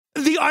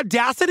The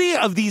audacity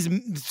of these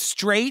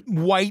straight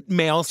white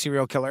male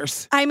serial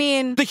killers. I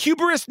mean... The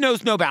hubris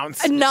knows no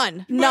bounds.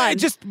 None.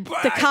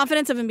 The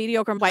confidence of a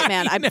mediocre white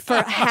man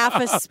for half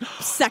a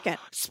second.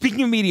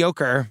 Speaking of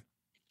mediocre,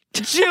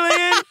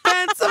 Julian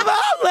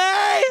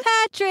Pensavalle.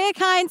 Patrick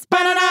Hines.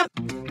 Ba-da-da.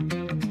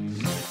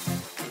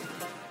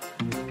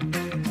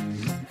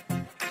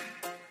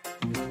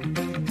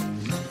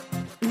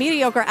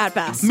 Mediocre at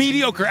best.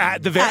 Mediocre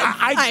at the very...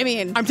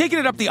 I'm taking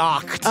it up the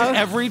oct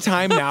every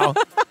time now.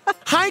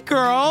 Hi,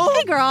 girl.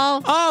 Hey,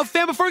 girl. Oh,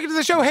 fam, before we get to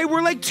the show, hey,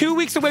 we're like 2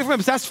 weeks away from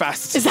Obsessed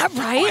Fest. Is that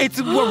right?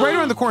 We're right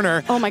around the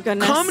corner. Oh, my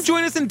goodness. Come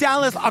join us in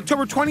Dallas,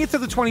 October 20th to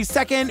the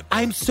 22nd.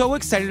 I'm so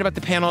excited about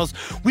the panels.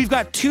 We've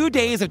got 2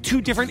 days of 2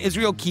 different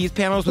Israel Keys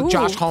panels with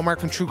Josh Hallmark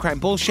from True Crime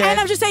Bullshit. And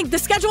I'm just saying, the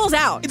schedule's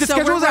out.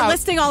 We're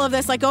listing all of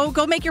this. Like, go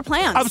make your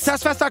plans.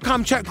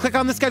 ObsessedFest.com. Click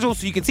on the schedule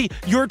so you can see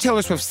your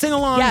Taylor Swift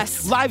sing-along.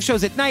 Yes. Live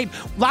shows at night.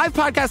 Live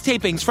podcast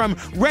tapings from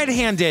Red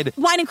Handed.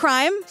 Wine and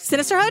Crime.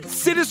 Sinisterhood.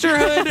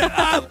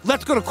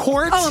 Let's Go to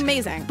Court. Oh,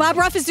 amazing. Bob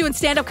Ruff is doing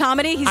stand-up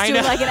comedy. He's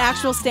doing like an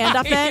actual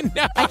stand-up bit.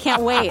 I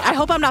can't wait. I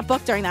hope I'm not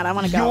booked during that. I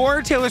want to go.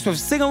 Your Taylor Swift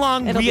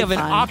sing-along. We have an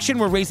auction.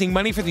 We're raising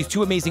money for these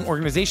 2 amazing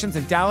organizations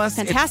in Dallas.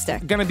 Fantastic.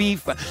 It's going to be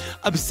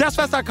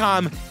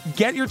ObsessedFest.com.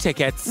 Get your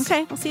tickets.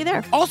 Okay, I'll see you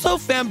there. Also,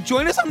 fam,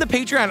 join us on the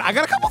Patreon. I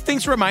got a couple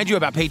things to remind you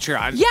about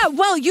Patreon. Yeah,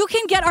 well, you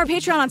can get our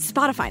Patreon on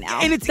Spotify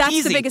now. And that's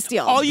easy. The biggest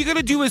deal. All you got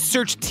to do is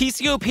search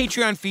TCO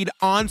Patreon feed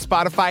on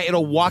Spotify.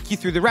 It'll walk you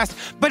through the rest.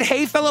 But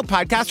hey, fellow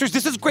podcasters,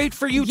 this is great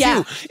for you too.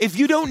 If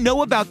you don't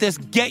know about this,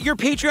 get your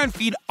Patreon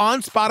feed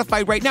on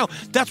Spotify right now.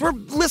 That's where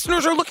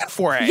listeners are looking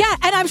for it. Yeah,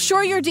 and I'm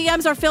sure your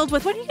DMs are filled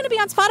with, when are you going to be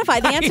on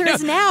Spotify? The answer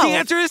is now. The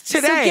answer is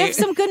today. So give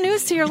some good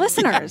news to your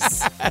listeners.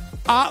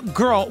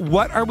 Girl,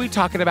 what are we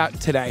talking about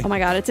today? Oh my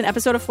God, it's an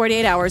episode of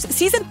 48 Hours.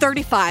 Season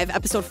 35,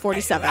 episode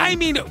 47. I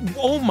mean,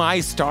 oh my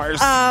stars.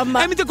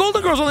 The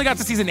Golden Girls only got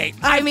to season 8.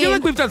 I feel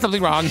like we've done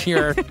something wrong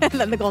here. And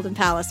then the Golden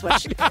Palace,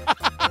 which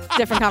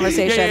different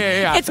conversation.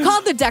 Yeah. It's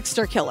called The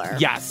Dexter Killer.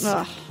 Yes.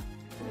 Ugh.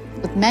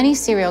 With many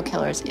serial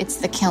killers, it's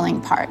the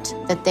killing part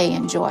that they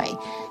enjoy.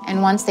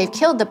 And once they've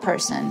killed the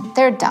person,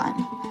 they're done.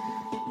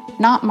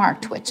 Not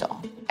Mark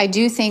Twitchell. I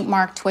do think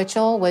Mark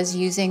Twitchell was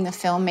using the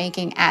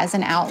filmmaking as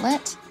an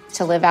outlet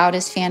to live out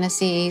his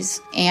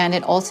fantasies, and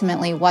it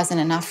ultimately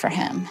wasn't enough for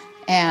him.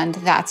 And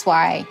that's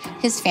why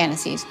his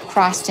fantasies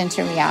crossed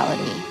into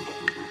reality.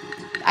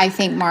 I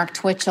think Mark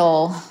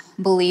Twitchell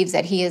believes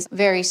that he is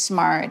very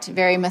smart,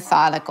 very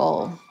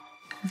methodical,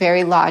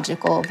 very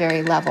logical,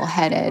 very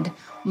level-headed,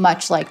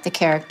 much like the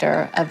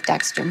character of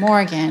Dexter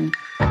Morgan.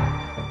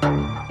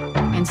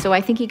 And so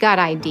I think he got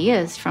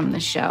ideas from the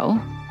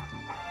show.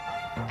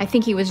 I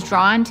think he was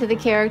drawn to the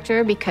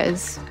character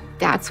because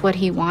that's what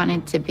he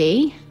wanted to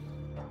be.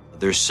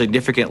 There's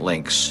significant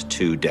links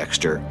to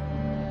Dexter.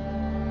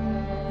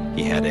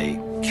 He had a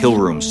kill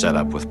room set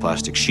up with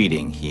plastic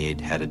sheeting. He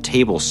had a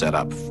table set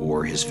up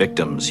for his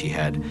victims. He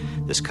had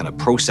this kind of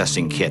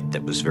processing kit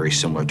that was very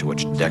similar to what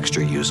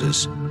Dexter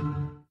uses.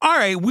 All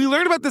right, we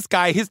learned about this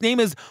guy. His name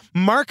is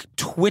Mark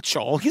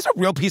Twitchell. He's a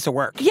real piece of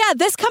work. Yeah,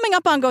 this coming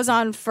up on goes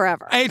on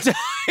forever. It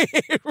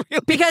really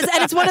because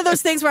and it's one of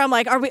those things where I'm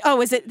like,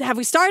 have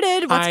we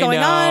started? What's going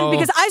on?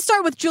 Because I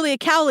start with Julia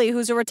Cowley,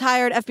 who's a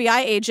retired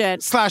FBI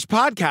agent. /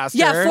 podcaster.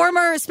 Yeah,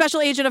 former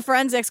special agent of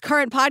forensics,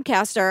 current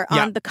podcaster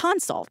on The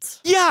Consult.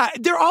 Yeah,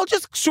 they're all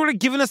just sort of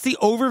giving us the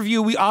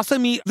overview. We also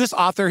meet this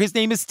author. His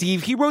name is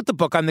Steve. He wrote the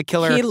book on The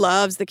Killer. He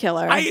loves The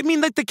Killer. I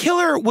mean, like, The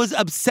Killer was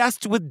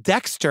obsessed with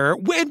Dexter.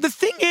 The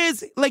thing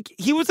is, like,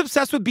 he was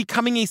obsessed with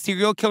becoming a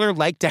serial killer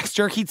like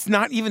Dexter. He's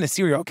not even a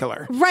serial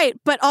killer. Right,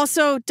 but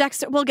also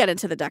Dexter, we'll get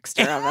into the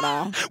Dexter of it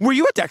all. Were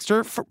you a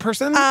Dexter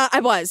person? I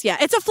was, yeah.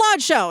 It's a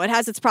flawed show. It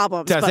has its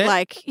problems. Does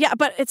it?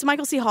 But it's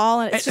Michael C.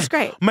 Hall, and it's just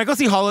great. Michael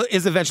C. Hall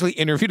is eventually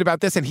interviewed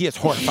about this, and he is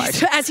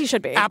horrified. As he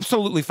should be.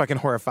 Absolutely fucking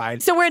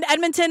horrified. So we're in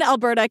Edmonton,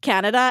 Alberta,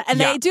 Canada, and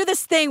they do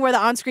this thing where the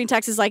on-screen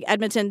text is like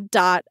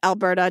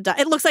Edmonton.Alberta.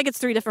 It looks like it's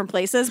 3 different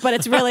places, but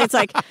it's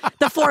like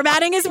the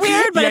formating is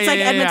weird, but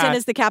Edmonton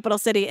is the capital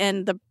city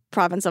in the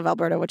province of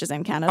Alberta, which is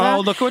in Canada. Oh,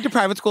 look who went to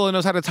private school and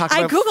knows how to talk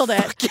about Googled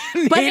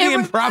it.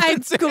 Canadian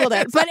provinces. I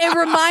Googled it. But it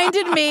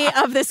reminded me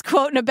of this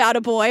quote in About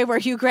a Boy where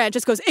Hugh Grant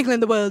just goes,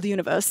 England, the world, the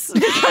universe.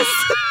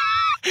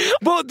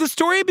 Well, the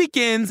story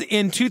begins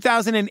in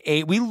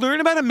 2008. We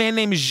learn about a man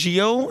named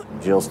Gilles.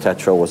 Gilles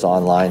Tetreault was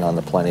online on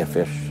the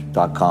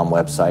plentyoffish.com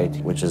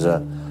website, which is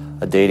a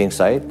dating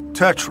site.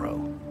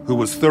 Tetreault, who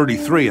was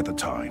 33 at the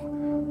time,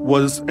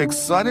 was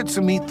excited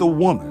to meet the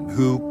woman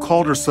who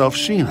called herself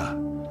Sheena.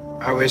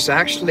 I was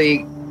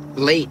actually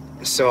late,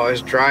 so I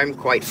was driving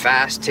quite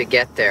fast to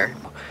get there.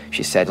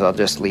 She said, I'll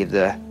just leave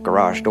the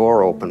garage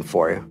door open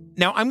for you.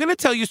 Now, I'm going to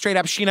tell you straight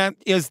up, Sheena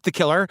is the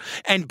killer,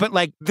 but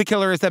like the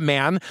killer is a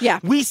man. Yeah.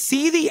 We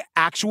see the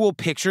actual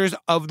pictures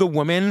of the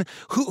woman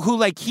who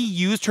like he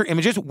used her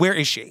images. Where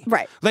is she?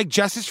 Right. Like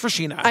justice for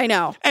Sheena. I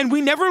know. And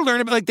we never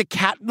learn about like the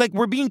cat, like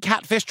we're being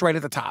catfished right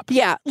at the top.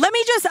 Yeah.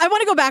 I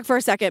want to go back for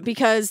a second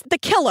because the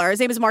killer, his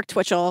name is Mark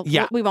Twitchell.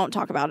 Yeah. We won't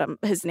talk about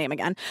his name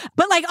again.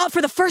 But like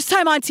for the first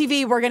time on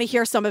TV, we're going to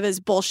hear some of his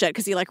bullshit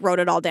because he like wrote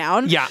it all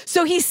down. Yeah.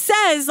 So he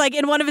says like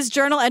in one of his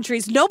journal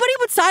entries, nobody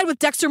would side with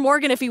Dexter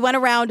Morgan if he went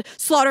around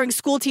slaughtering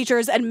school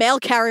teachers and mail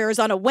carriers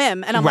on a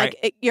whim. And I'm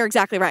like, you're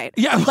exactly right.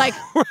 Yeah. Like,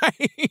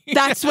 right.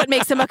 That's what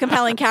makes him a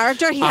compelling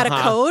character. He had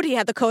a code. He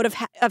had the code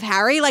of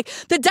Harry. Like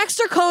the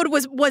Dexter code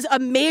was a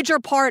major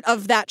part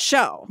of that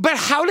show. But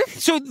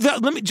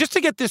let me just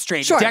to get this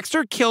straight. Sure.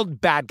 Dexter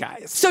killed bad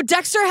guys. So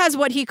Dexter has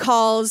what he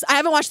calls, I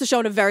haven't watched the show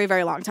in a very,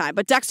 very long time,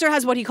 but Dexter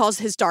has what he calls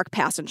his dark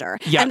passenger.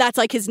 Yeah. And that's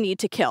like his need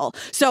to kill.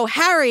 So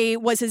Harry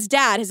was his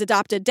dad, his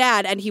adopted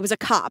dad, and he was a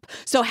cop.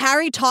 So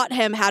Harry taught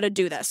him how to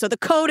do this. So the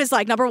code is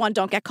like, number one,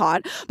 don't get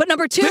caught. But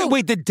number two...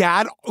 Wait, did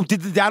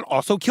the dad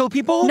also kill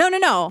people?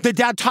 No. The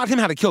dad taught him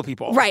how to kill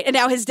people. Right. And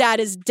now his dad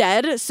is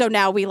dead. So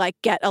now we like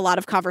get a lot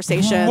of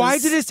conversations. Why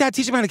did his dad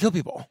teach him how to kill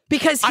people?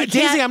 Because he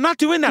Daisy, I'm not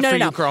doing that for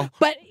you, girl.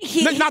 But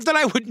not that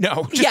I would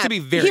know, just to be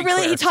very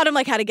clear. He taught him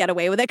like how to get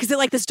away with it because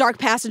like this dark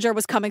passenger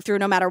was coming through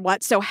no matter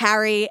what. So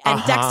Harry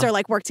and Dexter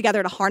like worked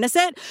together to harness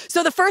it.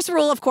 So the first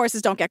rule, of course,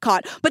 is don't get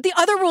caught. But the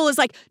other rule is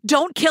like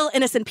don't kill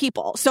innocent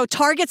people. So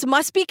targets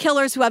must be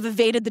killers who have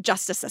evaded the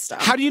justice system.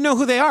 How do you know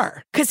who they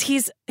are? Because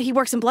he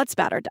works in blood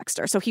spatter,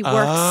 Dexter. So he works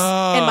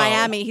in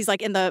Miami. He's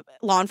like in the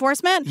law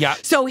enforcement. Yeah.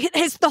 So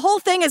the whole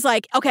thing is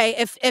like, okay,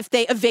 if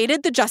they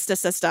evaded the justice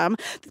system,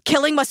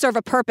 killing must serve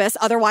a purpose.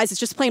 Otherwise, it's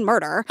just plain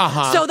murder.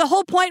 So the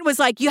whole point was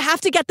like, you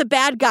have to get the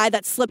bad guy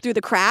that slipped through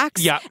the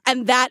cracks. Yeah.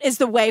 And that is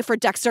the way for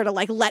Dexter to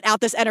like let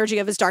out this energy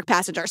of his dark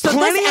passenger. So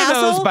plenty this of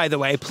asshole, those, by the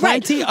way.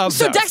 Plenty of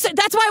so those. Dexter,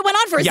 that's why it went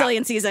on for a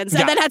zillion seasons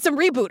and then had some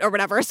reboot or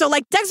whatever. So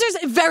like Dexter's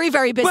very,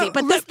 very busy.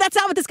 But that's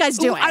not what this guy's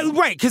doing.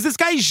 Right, because this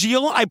guy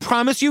Gilles, I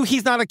promise you,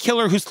 he's not a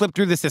killer who slipped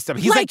through the system.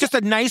 He's like just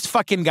a nice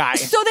fucking guy.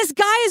 So this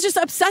guy is just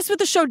obsessed with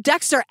the show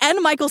Dexter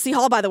and Michael C.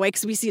 Hall, by the way,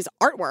 because we see his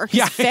artwork,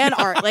 his fan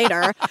art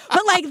later.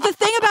 But like the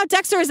thing about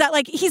Dexter is that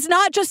like he's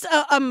not just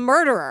a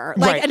murderer.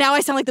 Like, and now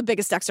I sound like the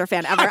biggest Dexter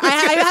fan ever. I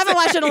haven't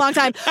watched it in a long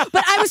time,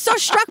 but I was so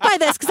struck by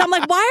this because I'm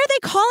like, why are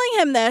they calling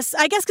him this?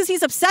 I guess because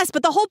he's obsessed.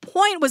 But the whole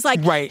point was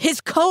like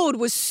his code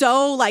was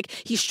so like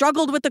he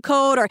struggled with the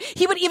code, or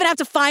he would even have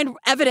to find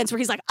evidence where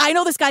he's like, I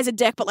know this guy's a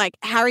dick, but like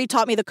Harry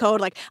taught me the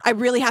code. Like I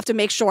really have to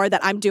make sure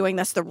that I'm doing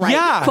this the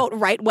right quote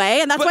right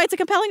way, and that's why it's a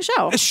compelling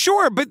show.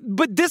 Sure, but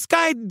this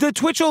guy, the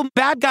Twitchell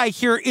bad guy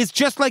here, is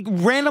just like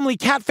randomly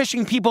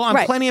catfishing people on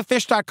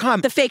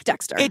plentyoffish.com. The fake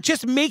Dexter. It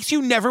just makes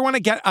you never want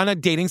to get on a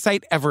dating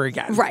site ever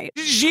again. Right.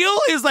 Gilles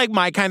is like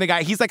my kind of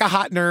guy. He's like a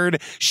hot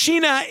nerd.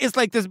 Sheena is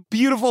like this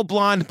beautiful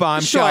blonde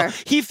bombshell.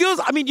 Sure. He feels,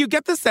 I mean, you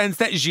get the sense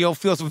that Gilles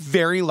feels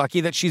very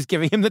lucky that she's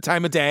giving him the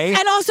time of day.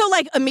 And also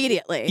like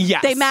immediately.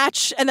 Yes. They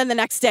match and then the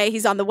next day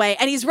he's on the way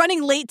and he's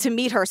running late to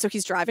meet her, so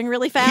he's driving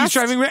really fast. He's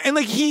driving, and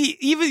like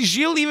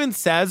Gilles even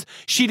says,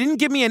 she didn't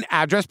give me an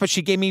address, but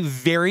she gave me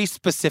very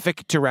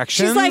specific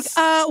directions. She's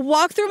like,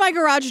 walk through my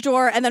garage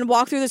door and then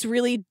walk through this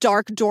really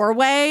dark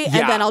doorway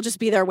and then I'll just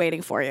be there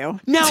waiting for you.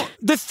 Now,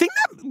 the thing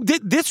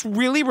that this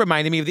really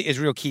reminded me of the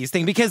Israel Keys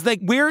thing, because like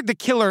where the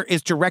killer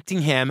is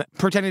directing him,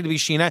 pretending to be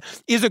Sheena,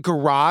 is a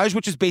garage,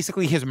 which is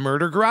basically his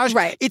murder garage.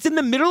 Right. It's in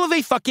the middle of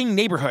a fucking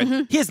neighborhood.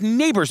 Mm-hmm. His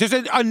neighbors. There's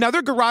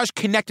another garage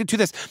connected to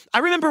this. I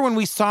remember when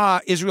we saw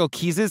Israel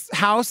Keys'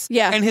 house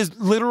and his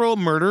literal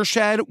murder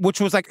shed, which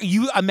was like,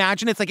 you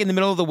imagine it's like in the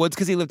middle of the woods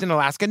because he lived in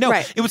Alaska. No,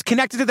 it was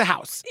connected to the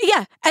house.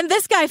 Yeah. And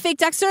this guy, fake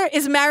Dexter,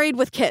 is married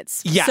with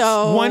kids. Yes.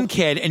 So... one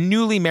kid and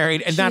newly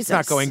married, and that's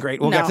not going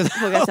great. We'll get to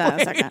that in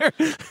a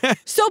second.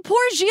 So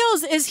poor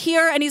Gilles is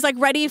here and he's like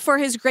ready for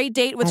his great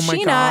date with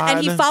Sheena. God. And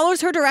he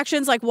follows her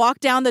directions, like walk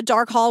down the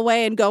dark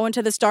hallway and go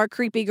into this dark,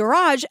 creepy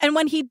garage. And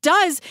when he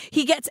does,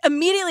 he gets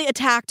immediately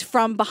attacked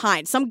from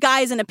behind. Some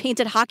guys in a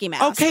painted hockey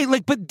mask. Okay,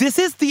 like, but this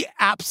is the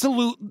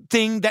absolute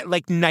thing that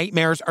like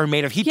nightmares are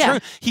made of.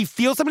 He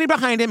feels somebody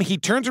behind him. He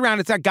turns around.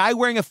 It's that guy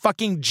wearing a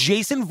fucking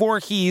Jason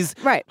Voorhees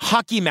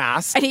hockey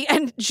mask.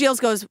 And Gilles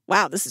goes,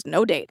 wow, this is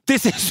no date.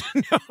 This is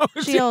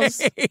no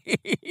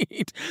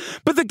date.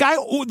 But the guy,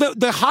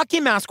 the hockey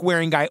mask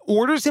wearing guy,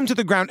 orders him to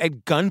the ground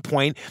at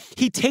gunpoint.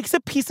 He takes a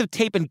piece of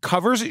tape and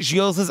covers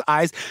Gilles'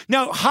 eyes.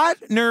 Now, hot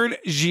nerd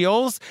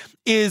Gilles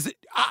is,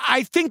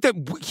 I think that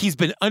he's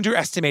been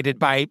underestimated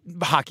by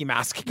hockey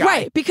mask guy.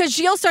 Right, because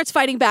Gilles starts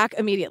fighting back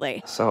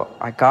immediately. So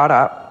I got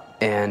up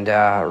and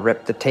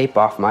ripped the tape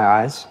off my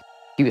eyes.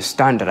 He was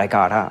stunned that I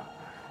got up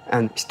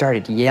and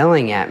started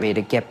yelling at me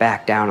to get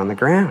back down on the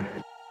ground.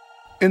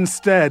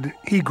 Instead,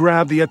 he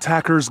grabbed the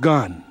attacker's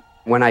gun.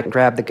 When I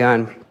grabbed the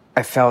gun,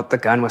 I felt the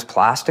gun was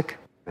plastic.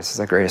 This is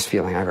the greatest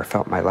feeling I ever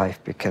felt in my life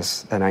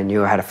because then I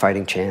knew I had a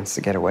fighting chance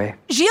to get away.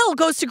 Gilles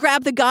goes to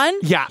grab the gun.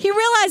 Yeah. He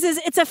realizes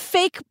it's a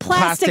fake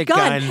plastic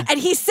gun. And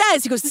he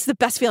says, this is the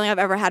best feeling I've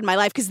ever had in my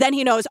life because then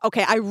he knows,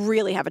 okay, I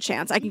really have a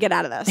chance. I can get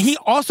out of this. He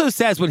also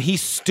says when he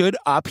stood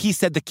up, he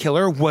said the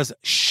killer was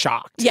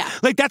shocked. Yeah.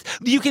 Like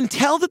you can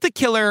tell that the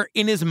killer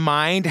in his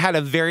mind had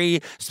a very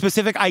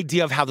specific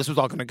idea of how this was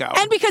all going to go.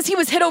 And because he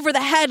was hit over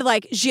the head,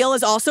 like Gilles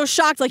is also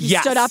shocked. Like he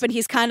stood up and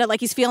he's kind of like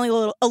he's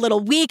feeling a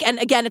little weak. And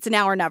again, it's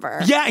now or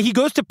never. Yeah, he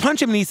goes to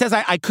punch him and he says,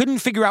 I couldn't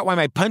figure out why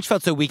my punch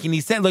felt so weak. And he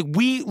said, like,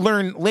 we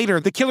learn later,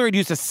 the killer had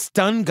used a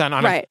stun gun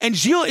on him. And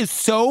Gilles is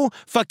so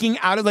fucking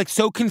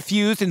so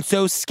confused and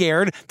so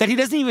scared that he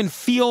doesn't even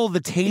feel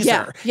the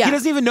taser. Yeah. He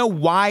doesn't even know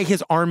why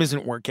his arm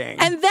isn't working.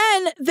 And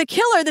then the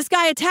killer, this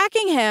guy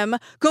attacking him,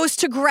 goes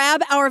to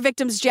grab our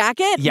victim's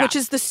jacket, which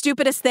is the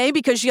stupidest thing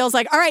because Gilles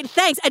like, all right,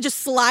 thanks, and just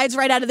slides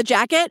right out of the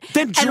jacket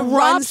and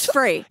runs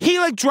free. He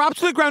like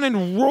drops to the ground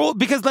and rolls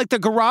because like the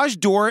garage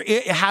door,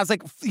 it has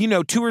like,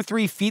 2 or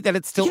 3 feet that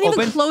it's still open. He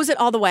open. Even close it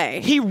all the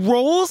way. He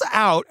rolls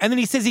out and then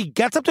he says he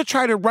gets up to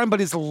try to run, but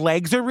his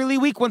legs are really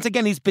weak. Once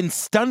again, he's been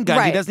stun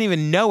gunned. He doesn't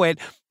even know it.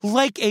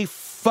 Like a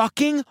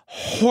fucking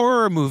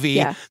horror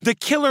movie, the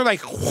killer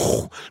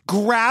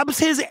grabs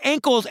his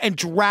ankles and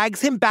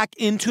drags him back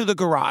into the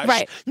garage.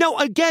 Right. Now,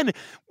 again,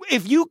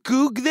 if you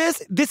Goog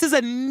this is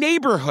a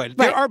neighborhood.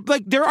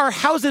 There are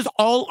houses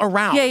all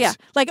around. Yeah.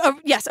 Like,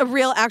 a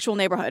real actual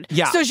neighborhood.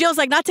 Yeah. So Gilles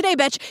like, not today,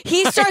 bitch.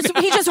 He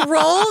just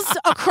rolls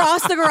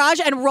across the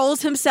garage and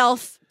rolls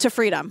himself to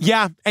freedom.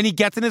 Yeah, and he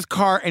gets in his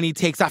car and he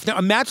takes off. Now,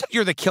 imagine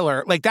you're the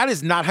killer. Like, that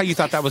is not how you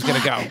thought that was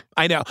going to go.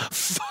 I know.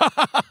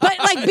 But,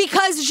 like,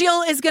 because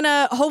Gilles is going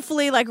to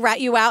hopefully, like, rat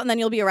you out and then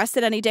you'll be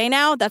arrested any day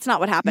now, that's not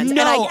what happens.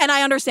 No. And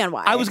I understand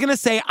why. I was going to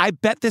say, I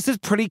bet this is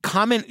pretty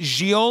common.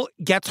 Gilles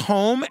gets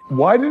home.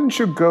 Why didn't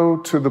you go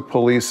to the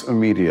police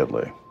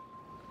immediately?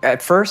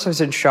 At first, I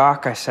was in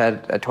shock. I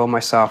told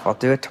myself, I'll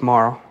do it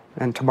tomorrow.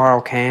 And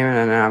tomorrow came,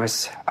 and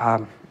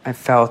I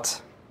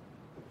felt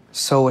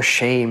so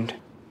ashamed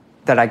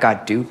that I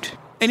got duped.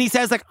 And he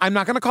says, like, I'm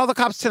not going to call the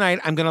cops tonight.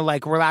 I'm going to,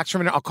 like, relax for a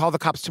minute. I'll call the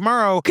cops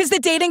tomorrow. Because the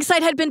dating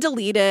site had been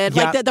deleted.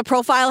 Yeah. Like, the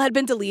profile had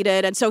been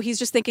deleted. And so he's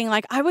just thinking,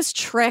 like, I was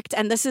tricked,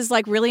 and this is,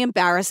 like, really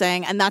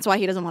embarrassing. And that's why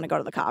he doesn't want to go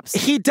to the cops.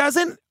 He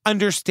doesn't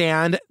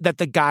understand that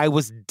the guy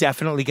was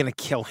definitely going to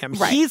kill him.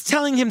 Right. He's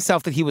telling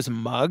himself that he was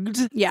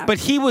mugged. Yeah. But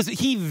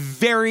he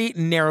very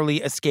narrowly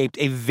escaped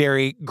a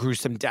very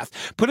gruesome death.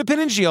 Put a pin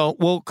in Gilles.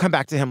 We'll come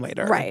back to him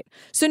later. Right.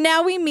 So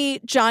now we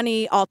meet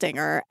Johnny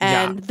Altinger,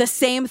 and the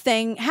same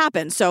thing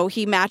happens. So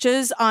he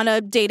matches on a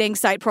dating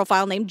site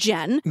profile named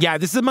Jen. Yeah,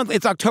 this is a month.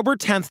 It's October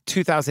 10th,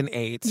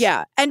 2008.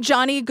 Yeah. And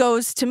Johnny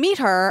goes to meet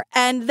her,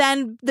 and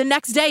then the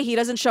next day he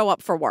doesn't show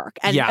up for work.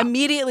 And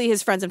immediately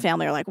his friends and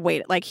family are like,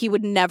 wait, like he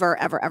would never,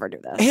 ever do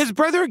this. His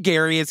brother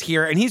Gary is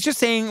here, and he's just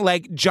saying,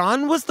 like,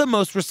 John was the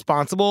most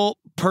responsible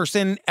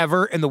person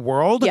ever in the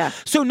world. Yeah.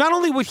 So not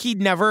only would he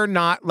never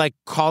not, like,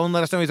 call and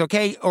let us know he's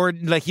okay, or,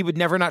 like, he would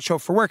never not show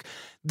up for work,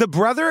 the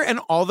brother and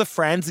all the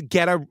friends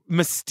get a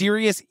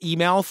mysterious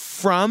email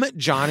from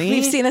Johnny.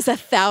 We've seen this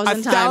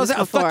 1,000 times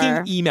before. A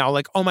fucking email.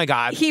 Like, oh my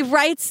God. He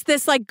writes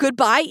this, like,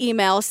 goodbye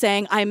email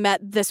saying, I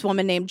met this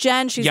woman named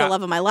Jen. She's the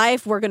love of my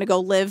life. We're going to go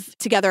live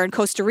together in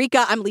Costa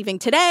Rica. I'm leaving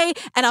today,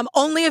 and I'm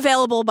only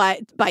available by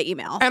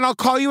email. And I'll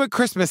call you at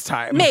Christmas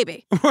time.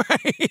 Maybe.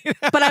 Right.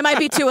 But I might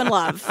be too in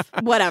love.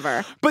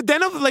 Whatever. But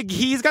then, like,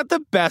 he's got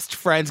the best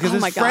friends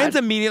because his friends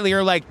immediately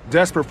are like,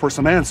 desperate for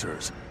some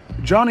answers.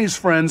 Johnny's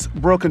friends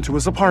broke into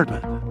his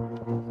apartment.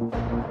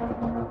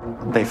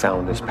 They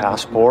found his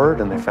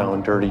passport, and they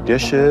found dirty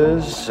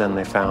dishes, and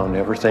they found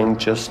everything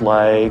just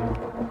like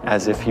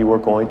as if he were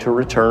going to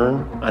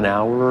return an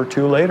hour or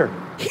two later.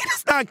 He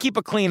does not keep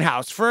a clean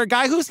house. For a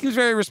guy who seems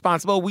very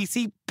responsible, we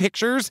see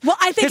pictures. Well,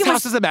 I think his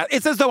house is a mess.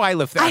 It's as though I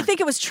live there. I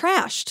think it was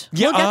trashed.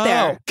 We'll get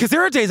there. Because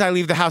there are days I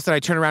leave the house and I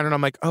turn around and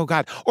I'm like, oh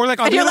God. Or like,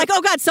 and you're like,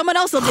 oh God, someone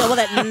else will deal with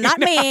it, not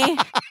me.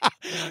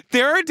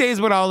 There are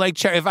days when I'll like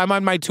check, if I'm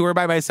on my tour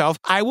by myself,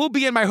 I will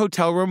be in my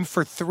hotel room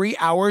for 3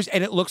 hours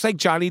and it looks like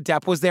Johnny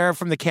Depp was there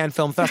from the Cannes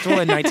Film Festival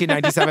in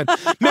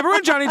 1997. Remember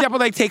when Johnny Depp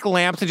would like take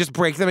lamps and just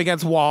break them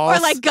against walls?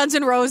 Or like Guns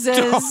N' Roses.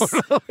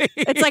 Totally.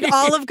 It's like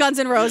all of Guns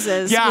N'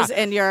 Roses was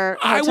in your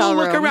hotel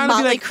room. Look around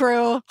Motley and be like,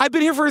 Crue. I've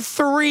been here for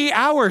 3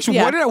 hours.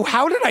 Yeah.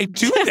 How did I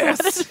do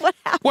this? What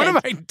happened? What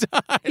have I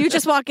done? You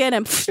just walk in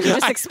and you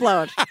just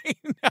explode. I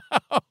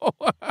know.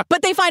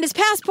 But they find his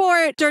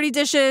passport, dirty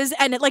dishes,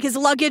 and like his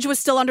luggage was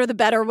still under the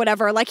bed or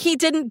whatever. Like he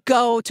didn't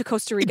go to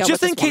Costa Rica.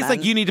 Just with in this case, woman.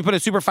 like you need to put a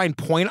super fine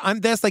point on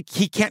this, like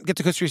he can't get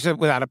to Costa Rica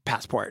without a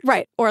passport,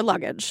 right? Or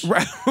luggage,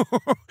 right?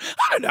 I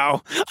don't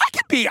know.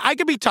 I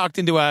could be talked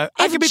into a. If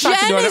I could be talked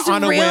Jen into is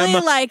on a really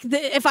whim. like,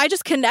 if I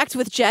just connect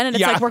with Jen and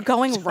it's like we're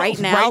going right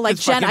now, right like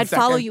this Jen, fucking I'd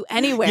follow second. you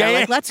anywhere. Yeah,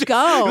 like let's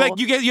go. Like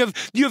you You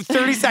have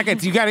 30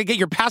 seconds. You got to get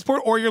your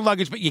passport or your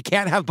luggage, but you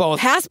can't have both.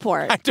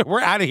 Passport.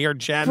 We're out of here,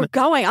 Jen. We're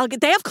going.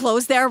 They have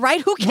clothes there,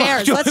 right? Who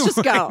cares? Let's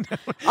just go.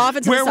 Off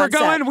into Where the we're sunset.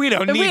 going, we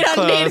don't need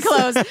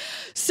clothes.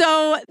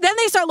 So then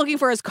they start looking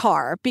for his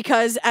car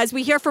because, as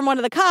we hear from one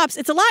of the cops,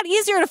 it's a lot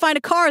easier to find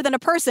a car than a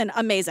person.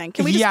 Amazing.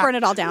 Can we just burn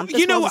it all down?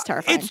 This world is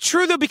terrifying. It's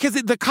true, though, because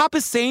the cop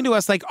is saying to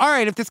us, like, all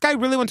right, if this guy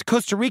really went to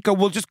Costa Rica,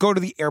 we'll just go to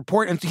the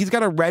airport, and he's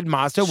got a red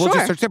Mazda. We'll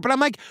just search it. But I'm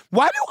like,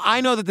 why do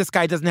I know that this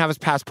guy doesn't have his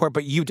passport,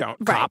 but you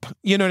don't, cop?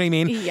 You know what I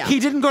mean? Yeah. He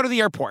didn't go to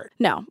the airport.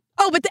 No.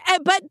 Oh, but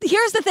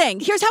here's the thing.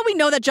 Here's how we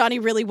know that Johnny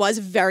really was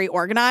very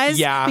organized.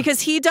 Yeah.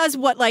 Because he does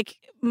what, like,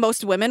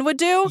 most women would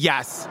do.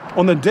 Yes.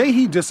 On the day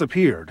he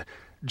disappeared,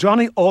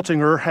 Johnny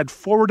Altinger had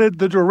forwarded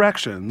the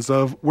directions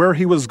of where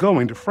he was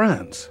going to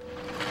friends.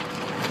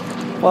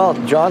 Well,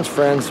 John's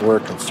friends were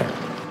concerned.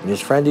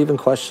 His friend even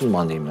questioned him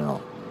on the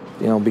email.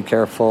 Be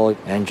careful.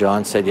 And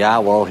John said, yeah,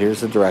 well,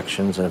 here's the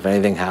directions. And if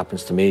anything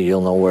happens to me,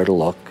 you'll know where to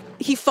look.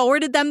 He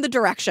forwarded them the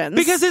directions.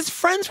 Because his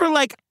friends were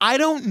like, I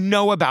don't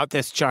know about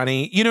this,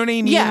 Johnny. You know what I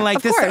mean? Yeah, like,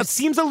 of this course.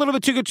 Seems a little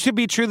bit too good to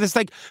be true. This,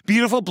 like,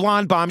 beautiful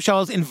blonde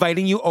bombshell is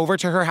inviting you over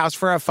to her house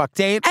for a fuck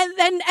date.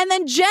 And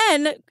then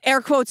Jen,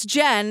 air quotes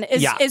Jen,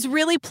 is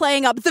really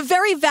playing up the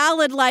very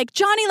valid, like,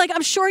 Johnny, like,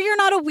 I'm sure you're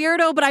not a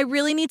weirdo, but I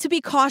really need to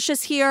be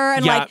cautious here.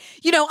 And, like,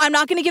 I'm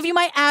not going to give you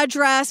my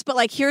address, but,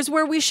 like, here's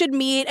where we should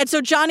meet. And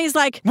so Johnny's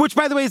like... Which,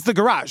 by the way, is the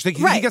garage. Like,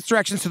 he gets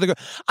directions to the garage.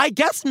 I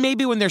guess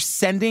maybe when they're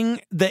sending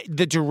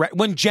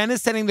when Jen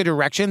is sending the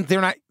directions,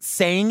 they're not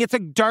saying it's a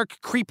dark,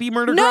 creepy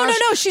murder garage.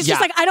 No. She's just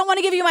like, I don't want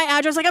to give you my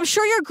address. Like, I'm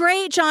sure you're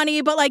great,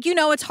 Johnny, but, like,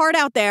 it's hard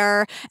out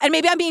there. And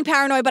maybe I'm being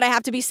paranoid, but I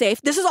have to be safe.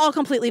 This is all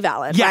completely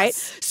valid, right?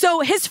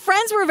 So his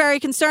friends were very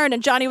concerned,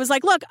 and Johnny was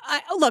like, look,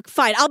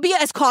 fine. I'll be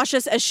as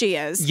cautious as she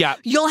is. Yeah.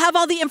 You'll have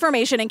all the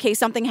information in case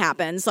something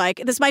happens.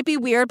 Like, this might be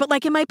weird, but,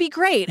 like, it might be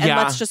great. And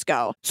let's just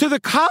go. So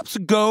the cops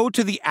go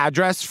to the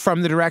address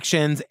from the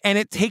directions, and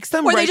it takes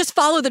them Or they just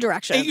follow the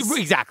directions.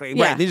 Exactly.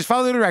 Yeah. Right. They just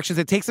follow the directions.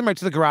 It takes them right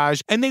to the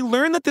garage. And they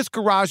learn that this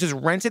garage is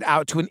rented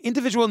out to an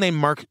individual named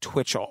Mark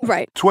Twitchell.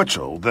 Right.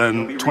 Twitchell,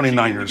 then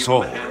 29 years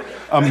old,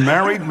 a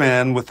married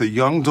man with a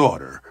young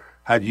daughter,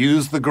 had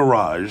used the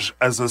garage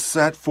as a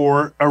set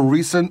for a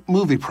recent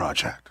movie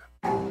project.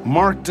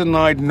 Mark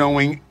denied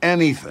knowing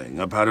anything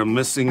about a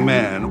missing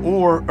man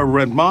or a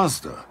red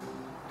Mazda,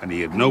 and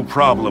he had no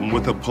problem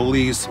with the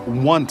police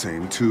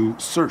wanting to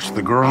search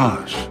the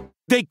garage.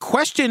 They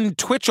question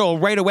Twitchell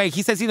right away.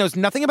 He says he knows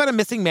nothing about a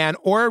missing man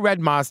or a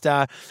red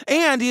Mazda,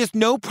 and he has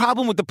no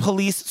problem with the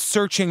police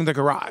searching the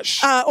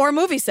garage. Or a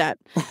movie set.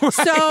 Right.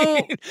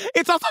 So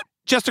it's also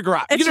just a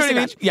garage. You know what I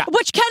mean? Yeah.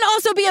 Which can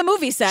also be a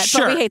movie set,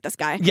 but we hate this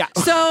guy. Yeah.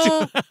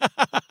 So,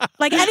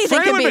 like,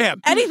 anything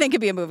can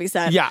be a movie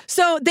set. Yeah.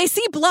 So they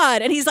see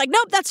blood, and he's like,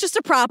 nope, that's just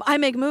a prop. I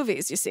make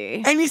movies, you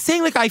see. And he's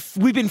saying, like,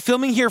 we've been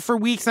filming here for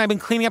weeks, and I've been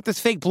cleaning up this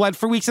fake blood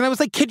for weeks. And I was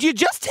like, could you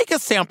just take a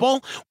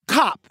sample?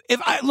 Cop,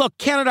 look,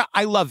 Canada,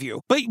 I love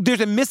you, but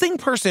there's a missing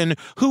person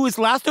who is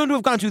last known to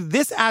have gone to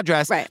this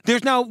address. Right.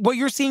 There's now what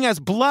you're seeing as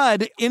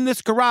blood in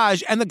this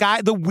garage, and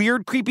the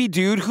weird, creepy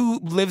dude who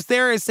lives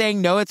there is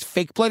saying, no, it's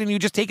fake blood, and you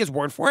just take his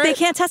word for it? They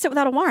can't test it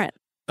without a warrant.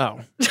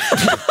 Oh.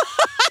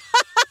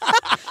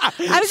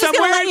 I was just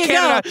going to let you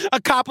Canada, go.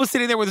 A cop was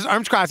sitting there with his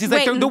arms crossed. He's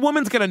like, the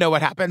woman's going to know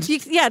what happened.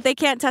 They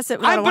can't test it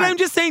without a warrant. But I'm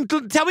just saying,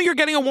 tell me you're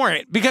getting a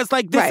warrant because,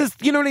 like, this is,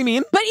 you know what I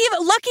mean? But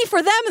even lucky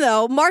for them,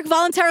 though, Mark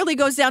voluntarily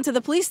goes down to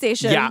the police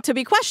station to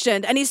be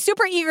questioned, and he's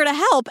super eager to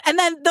help. And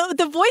then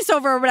the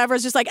voiceover or whatever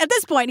is just like, at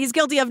this point, he's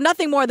guilty of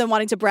nothing more than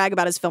wanting to brag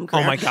about his film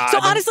career. Oh, my God. So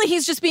honestly,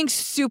 he's just being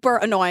super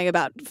annoying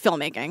about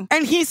filmmaking.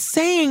 And he's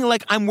saying,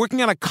 like, I'm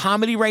working on a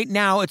comedy right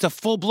now. It's a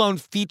full-blown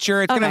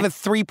feature. It's going to have a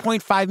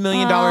 $3.5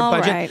 million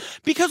budget. Right.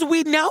 Because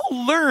we now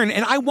learn,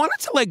 and I wanted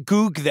to, like,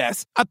 goog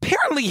this.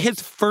 Apparently,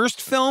 his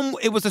first film,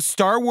 it was a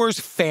Star Wars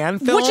fan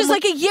film. Which is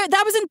like a year.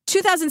 That was in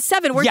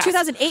 2007. We're in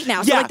 2008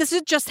 now. So, like, this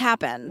has just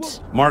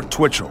happened. Mark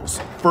Twitchell's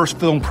first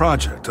film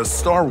project, a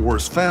Star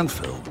Wars fan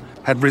film,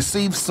 had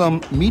received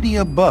some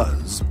media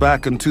buzz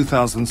back in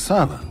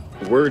 2007.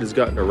 Word has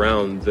gotten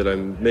around that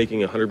I'm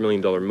making a $100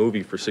 million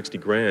movie for 60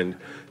 grand,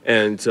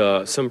 and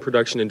some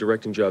production and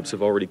directing jobs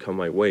have already come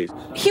my way.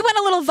 He went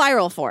a little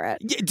viral for it.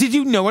 Did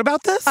you know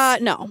about this?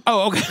 No.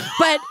 Oh, okay.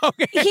 But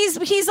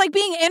he's like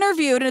being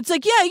interviewed, and it's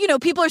like,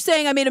 people are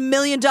saying I made $1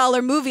 million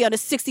movie on a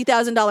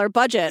 $60,000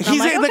 budget. And He's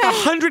like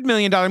 $100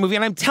 million movie,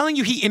 and I'm telling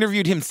you, he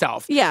interviewed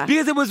himself. Yeah.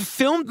 Because it was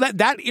filmed,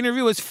 that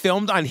interview was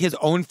filmed on his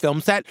own film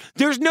set.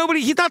 There's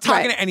nobody, he's not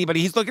talking to anybody.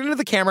 He's looking into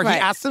the camera. He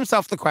asks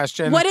himself the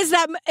question. What is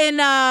that in,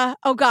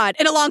 oh God,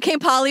 in Along Came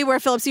Polly, where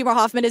Philip Seymour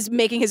Hoffman is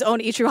making his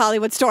own E! True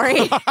Hollywood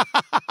story?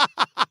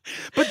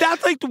 But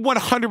that's like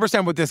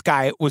 100% what this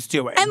guy was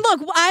doing. And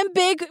look, I'm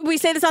big, we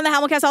say this on the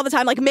Hamilcast all the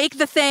time, like, make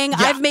the thing. Yeah.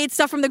 I've made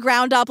stuff from the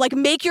ground up. Like,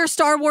 make your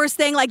Star Wars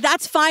thing. Like,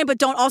 that's fine, but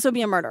don't also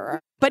be a murderer.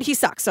 But he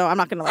sucks, so I'm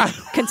not going to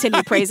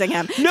continue praising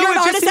him. No, you're an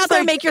artist out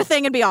there, make your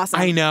thing and be awesome.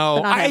 I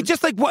know. I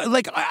just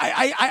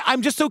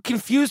I'm just so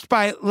confused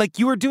by, like,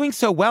 you were doing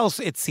so well,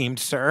 it seemed,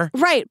 sir.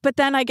 Right, but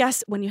then I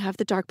guess when you have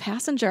the dark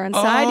passenger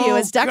inside you,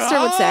 as Dexter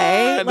would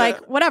say, like,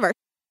 whatever.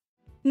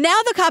 Now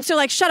the cops are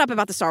like, shut up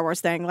about the Star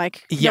Wars thing.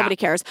 Like, nobody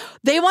cares.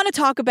 They want to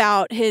talk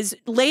about his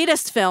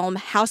latest film,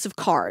 House of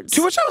Cards.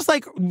 To which I was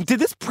like, did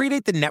this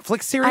predate the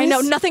Netflix series? I know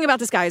nothing about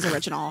this guy is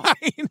original.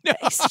 I know.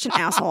 He's such an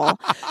asshole.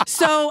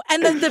 So,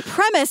 and then the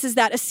premise is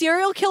that a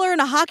serial killer in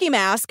a hockey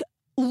mask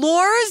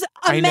lures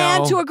a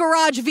man to a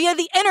garage via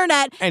the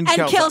internet and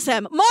kills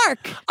him.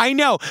 Mark! I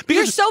know. Because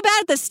you're so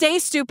bad at this. Stay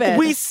stupid.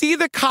 We see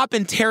the cop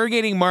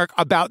interrogating Mark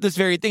about this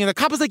very thing. And the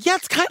cop is like, yeah,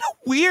 it's kind of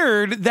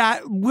weird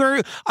that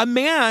a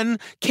man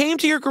came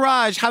to your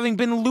garage having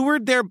been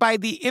lured there by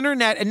the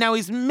internet and now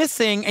he's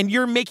missing and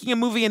you're making a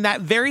movie in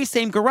that very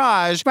same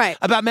garage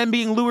about men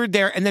being lured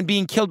there and then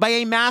being killed by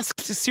a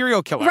masked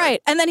serial killer.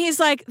 Right. And then he's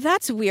like,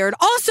 that's weird.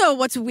 Also,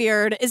 what's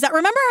weird is that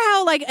remember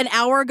how like an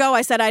hour ago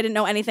I said I didn't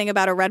know anything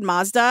about a red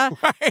Mazda?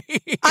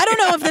 Right. I don't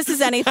know if this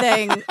is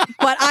anything,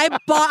 but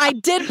I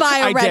did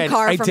buy a red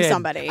car from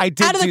somebody. I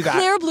did out of the do that.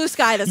 clear blue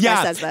sky. This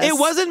guy says this. It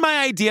wasn't my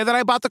idea that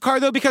I bought the car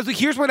though, because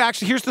here's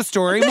the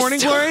story. Morning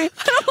Glory.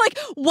 I'm like,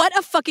 what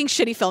a fucking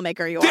shitty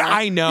filmmaker you are.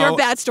 I know. You're a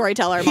bad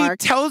storyteller,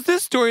 Mark. He tells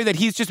this story that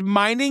he's just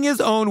minding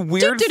his own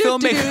weird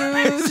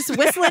filmmaker. Just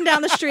whistling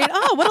down the street.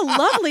 Oh, what a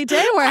lovely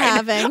day we're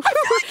having.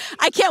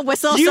 I can't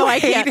whistle, so I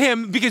can't. You hate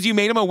him because you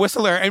made him a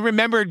whistler. And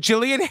remember,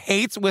 Jillian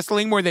hates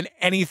whistling more than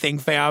anything,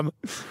 fam.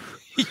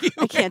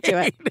 I can't do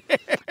it.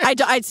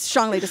 I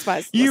strongly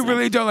despise listening. You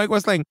really don't like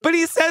whistling. But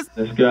he says...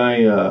 This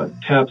guy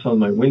taps on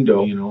my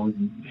window,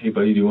 hey,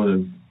 buddy, do you want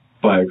to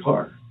buy a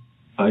car?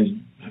 I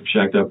have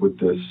shacked up with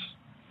this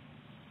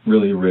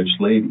really rich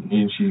lady,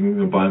 and she's going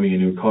to buy me a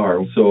new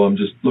car. So I'm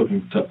just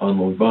looking to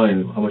unload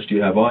mine. How much do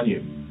you have on you?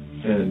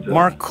 And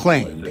Mark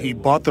claimed he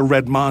bought the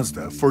red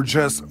Mazda for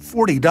just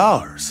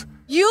 $40.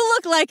 You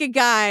look like a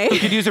guy... You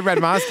could use a red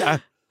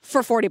Mazda.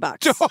 For $40.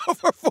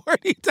 For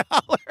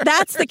 $40.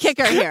 That's the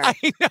kicker here. I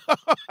know.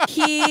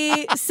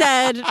 He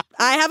said,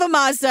 I have a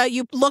Mazda.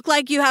 You look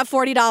like you have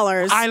 $40.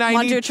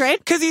 Want to do a trade?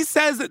 Because he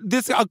says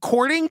this,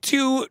 according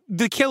to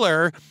the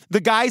killer,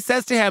 the guy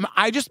says to him,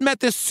 I just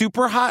met this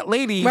super hot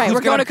lady. Right, we're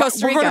going to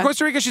Costa Rica. We're going to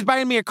Costa Rica. She's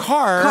buying me a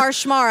car. Car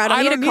schmar. I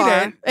don't need a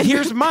car.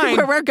 Here's mine.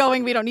 Where we're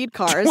going, we don't need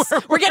cars.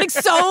 We're getting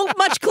so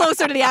much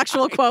closer to the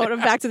actual quote of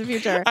Back to the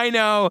Future. I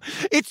know.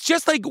 It's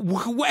just like,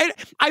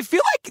 I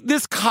feel like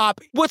this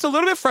cop, what's a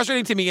little bit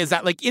frustrating to me is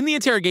that like in the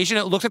interrogation,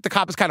 it looks like the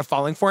cop is kind of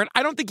falling for it.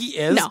 I don't think he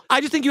is. No.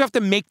 I just think you have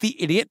to make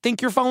the idiot think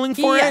you're falling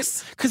for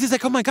it. Because he's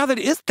like, oh my God, that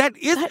is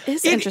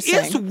interesting.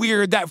 It is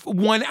weird that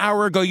 1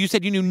 hour ago you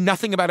said you knew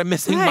nothing about a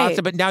missing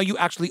Mazda, but now you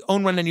actually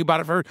own one and you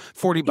bought it for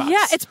 $40.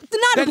 Yeah, it's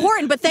not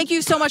important, but thank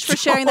you so much for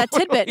sharing that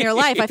tidbit in your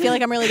life. I feel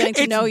like I'm really getting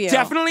to know you. It's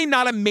definitely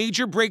not a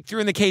major breakthrough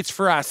in the case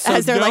for us. So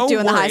as they're like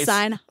doing worries. The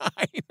high sign.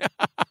 I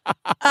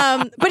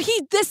know. But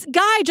this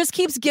guy just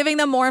keeps giving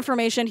them more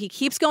information. He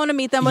keeps going to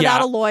meet them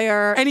without a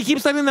lawyer. And he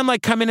keeps letting them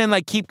like come in and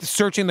like keep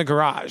searching the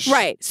garage.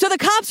 Right. So the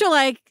cops are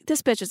like,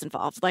 this bitch is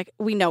involved. Like,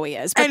 we know he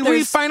is. But and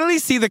we finally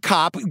see the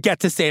cop get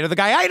to say to the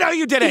guy, I know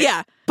you did it.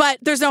 Yeah. But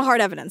there's no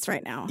hard evidence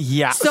right now.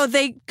 Yeah. So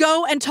they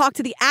go and talk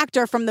to the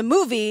actor from the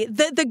movie,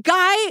 the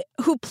guy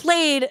who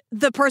played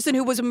the person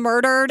who was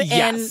murdered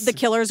in the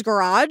killer's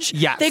garage.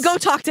 Yes. They go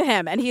talk to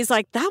him, and he's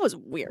like, that was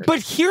weird.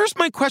 But here's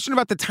my question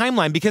about the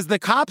timeline, because the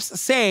cops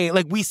say,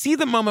 like, we see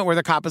the moment where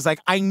the cop is like,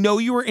 I know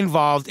you were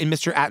involved in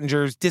Mr.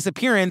 Attinger's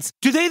disappearance.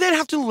 Do they then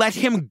have to let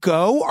him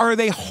go, or are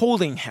they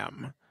holding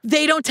him?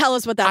 They don't tell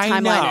us what that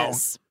timeline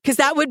is. Because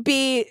that would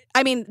be,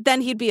 then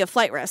he'd be a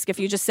flight risk if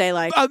you just say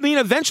like...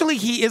 eventually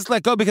he is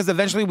let go because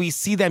eventually we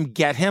see them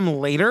get him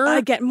later.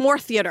 I get more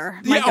theater.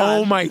 God.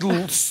 Oh my...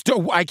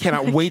 I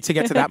cannot wait to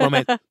get to that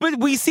moment. But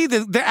we see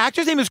the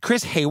actor's name is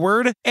Chris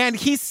Hayward, and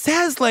he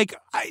says like,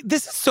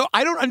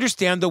 I don't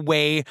understand the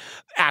way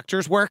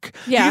actors work.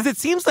 Yeah. Because it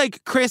seems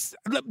like Chris,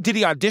 did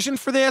he audition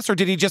for this or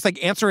did he just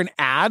like answer an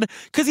ad?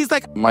 Because he's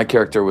like... My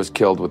character was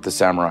killed with the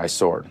samurai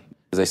sword.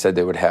 They said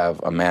they would have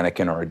a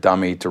mannequin or a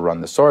dummy to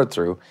run the sword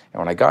through, and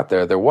when I got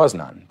there was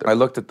none. I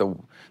looked at the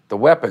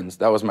weapons.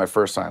 That was my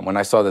first sign. When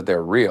I saw that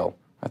they're real,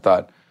 I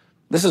thought,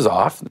 this is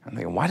off. I'm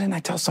thinking, why didn't I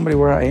tell somebody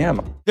where I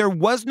am? There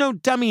was no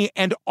dummy,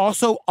 and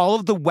also all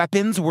of the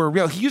weapons were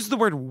real. He uses the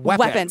word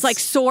weapons. Like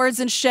swords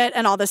and shit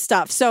and all this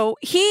stuff. So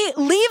he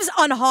leaves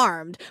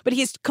unharmed, but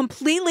he's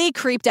completely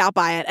creeped out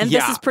by it, and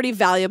this is pretty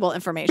valuable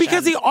information.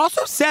 Because he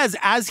also says,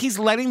 as he's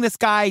letting this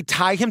guy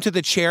tie him to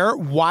the chair,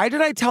 why did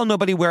I tell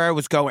nobody where I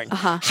was going?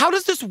 How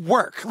does this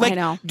work? Like, I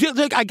know.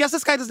 I guess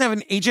this guy doesn't have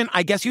an agent.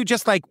 I guess you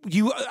just like,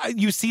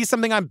 you see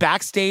something on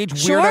Backstage,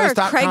 sure,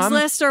 weirdos.com.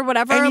 Craigslist or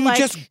whatever. And you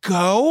just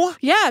go?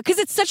 Yeah, because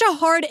it's such a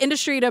hard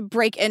industry to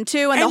break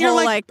into, and the you're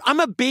whole like,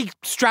 I'm a big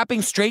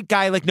strapping straight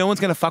guy, like no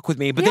one's gonna fuck with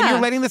me. But then you're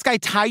letting this guy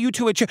tie you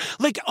to a chair.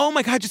 Like, oh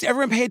my God, just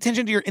everyone pay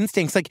attention to your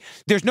instincts. Like,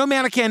 there's no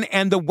mannequin,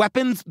 and the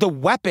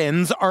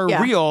weapons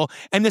are real,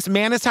 and this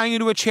man is tying you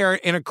to a chair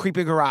in a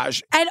creepy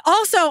garage. And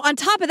also, on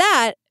top of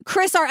that,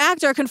 Chris, our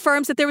actor,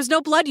 confirms that there was no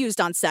blood used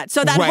on set.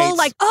 So that whole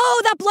like,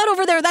 oh, that blood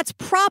over there, that's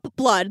prop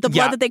blood. The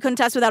blood that they couldn't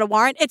test without a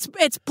warrant.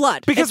 It's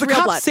blood. Because it's the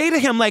cops blood. say to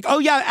him like, oh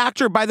yeah,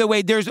 actor, by the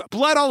way, there's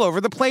blood all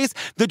over the place.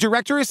 The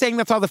director is saying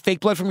that's all the fake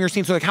blood from your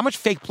scene. So like, how much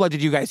fake blood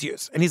did you guys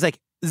use? And he's like,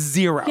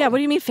 Zero. Yeah, what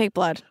do you mean fake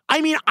blood? I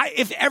mean,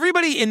 if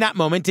everybody in that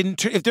moment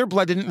if their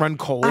blood didn't run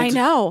cold. I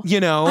know. You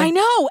know? I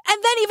know.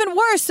 And then even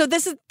worse. So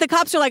the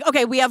cops are like,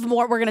 okay, we have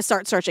more. We're going to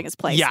start searching his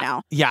place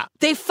now. Yeah.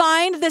 They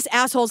find this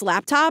asshole's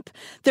laptop.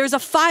 There's a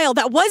file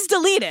that was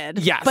deleted.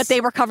 Yes. But they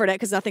recovered it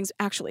because nothing's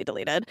actually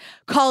deleted,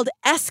 called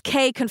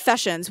SK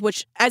Confessions,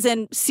 which as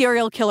in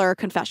serial killer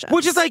confessions.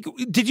 Which is like,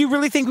 did you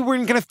really think we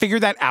weren't going to figure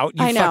that out,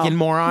 you I know. fucking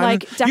moron?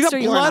 Like, Dexter,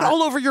 you got blood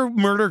all over your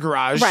murder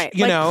garage. Right.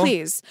 You know?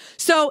 Please.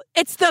 So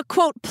it's the,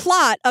 quote,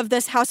 plot of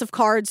this House of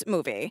Cards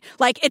movie.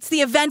 Like, it's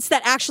the events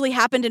that actually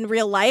happened in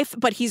real life,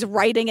 but he's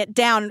writing it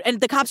down.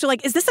 And the cops are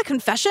like, is this a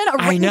confession?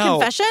 A written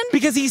confession?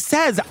 Because he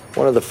says...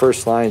 One of the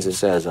first lines it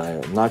says,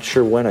 I'm not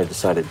sure when I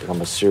decided to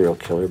become a serial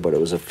killer, but it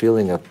was a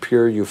feeling of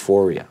pure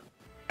euphoria.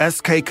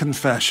 SK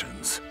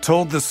Confessions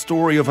told the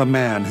story of a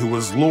man who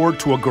was lured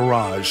to a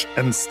garage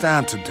and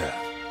stabbed to death.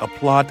 A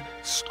plot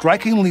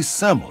strikingly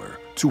similar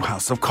to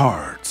House of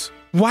Cards.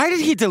 Why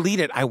did he delete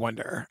it, I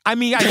wonder? I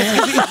mean, I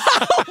guess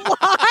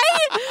Why?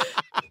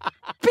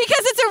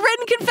 Because it's a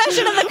written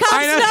confession and the cops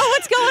know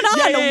what's going on.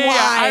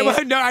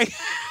 Why?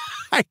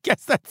 I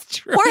guess that's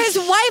true. Or his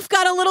wife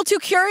got a little too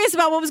curious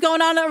about what was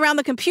going on around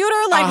the computer.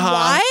 Like,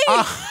 why?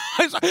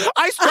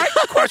 I strike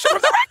the question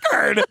from the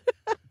record.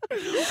 Wow.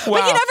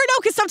 But you never know,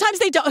 because sometimes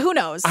they don't. Who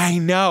knows? I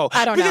know.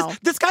 I don't know.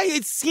 This guy,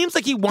 it seems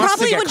like he wants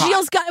probably to get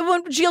caught.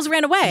 When Gilles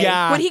ran away.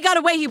 Yeah. When he got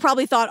away, he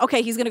probably thought,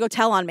 okay, he's going to go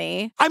tell on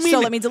me. I mean, so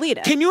let me delete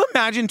it. Can you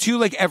imagine, too,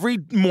 like every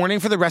morning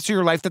for the rest of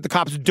your life that the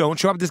cops don't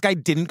show up? This guy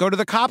didn't go to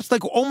the cops?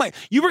 Like, oh my,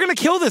 you were going to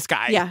kill this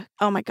guy. Yeah.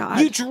 Oh my God.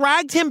 You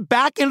dragged him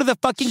back into the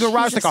fucking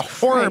garage Jesus like a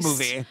horror Christ.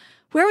 movie.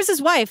 Where was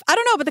his wife? I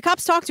don't know, but the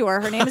cops talked to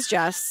her. Her name is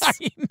Jess. I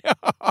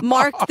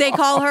know. They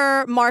call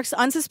her Mark's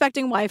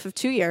unsuspecting wife of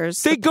 2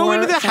 years. They go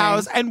into the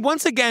house, and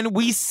once again,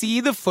 we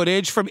see the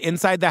footage from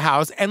inside the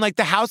house, and like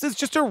the house is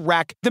just a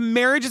wreck. The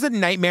marriage is a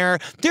nightmare.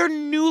 They're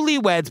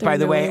newlyweds, by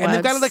the way, and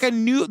they've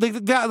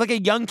got like a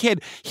young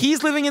kid.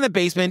 He's living in the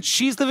basement.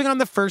 She's living on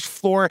the first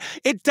floor.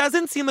 It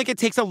doesn't seem like it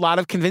takes a lot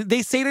of convincing.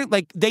 They say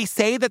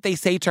that they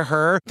say to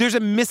her, "There's a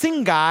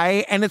missing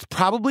guy, and it's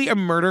probably a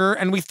murder,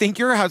 and we think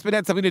your husband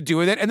had something to do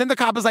with it." And then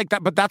the cop is like,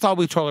 that, but that's all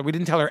we told her. We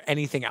didn't tell her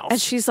anything else. And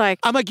she's like,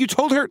 I'm like, you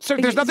told her,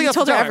 sir, there's nothing else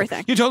to tell her.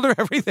 Everything. You told her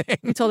everything.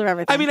 You told her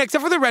everything. I mean,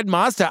 except for the red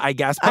Mazda, I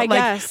guess. But I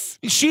guess.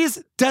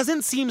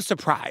 Doesn't seem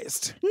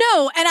surprised.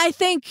 No, and I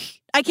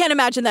can't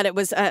imagine that it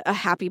was a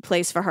happy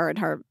place for her and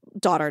her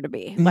daughter to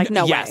be. Like,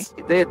 no way.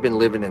 They had been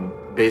living in,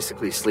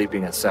 basically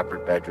sleeping in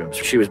separate bedrooms.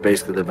 She was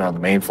basically living on the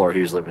main floor.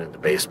 He was living in the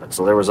basement.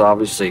 So there was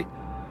obviously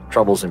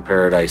troubles in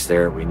paradise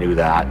there. We knew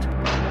that.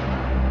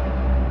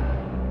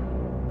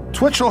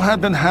 Twitchell had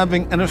been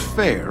having an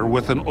affair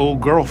with an old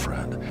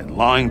girlfriend and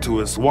lying to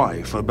his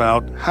wife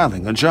about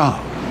having a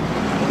job.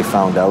 He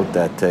found out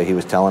that he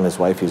was telling his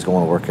wife he was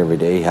going to work every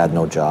day. He had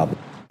no job.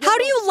 How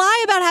do you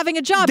lie about having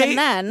a job and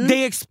then?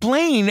 They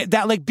explain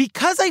that, like,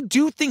 because I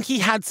do think he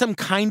had some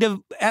kind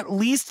of, at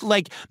least,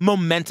 like,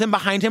 momentum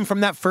behind him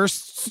from that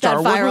first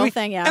Star Wars movie.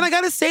 Thing, yeah. And I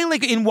gotta say,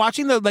 like, in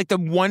watching the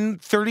 1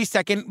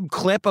 30-second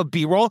clip of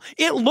B-roll,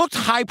 it looked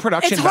high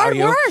production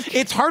value.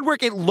 It's hard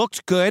work. It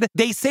looked good.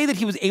 They say that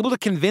he was able to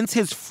convince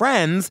his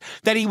friends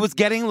that he was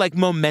getting, like,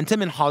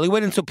 momentum in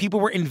Hollywood, and so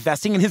people were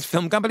investing in his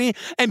film company,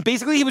 and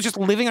basically he was just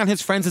living on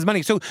his friends'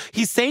 money. So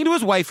he's saying to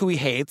his wife, who he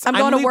hates, I'm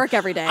going to work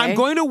every day. I'm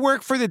going to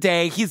work for the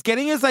day. He's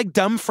getting his like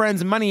dumb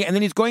friend's money, and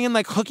then he's going and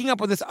like hooking up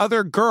with this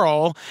other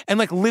girl and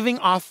like living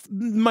off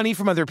money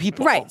from other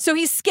people. Right. So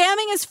he's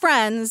scamming his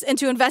friends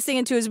into investing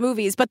into his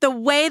movies, but the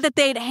way that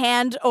they'd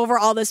hand over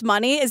all this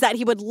money is that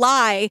he would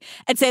lie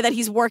and say that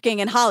he's working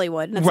in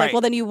Hollywood. And it's like,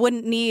 well, then you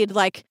wouldn't need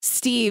like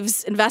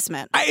Steve's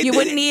investment. You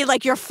wouldn't need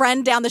like your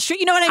friend down the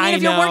street. You know what I mean?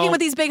 If you're working with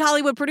these big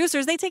Hollywood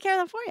producers, they take care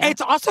of that for you.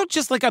 It's also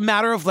just like a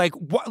matter of like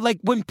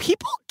when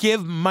people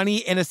give money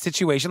in a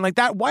situation like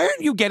that, why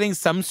aren't you getting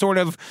some sort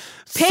of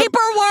paperwork?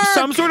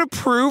 Some sort of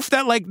proof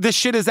that like this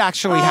shit is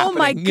actually happening. Oh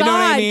my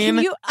God. You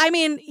know what I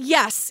mean?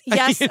 Yes,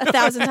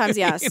 1,000 times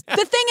yes.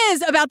 The thing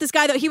is about this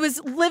guy though, he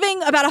was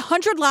living about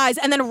 100 lies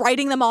and then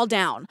writing them all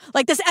down.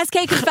 Like this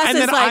SK confesses. And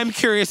then I'm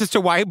curious as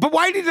to why, but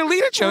why did he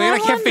delete it, Jillian? I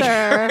can't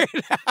figure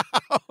it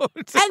out.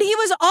 And he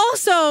was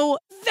also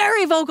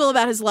very vocal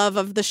about his love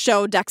of the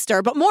show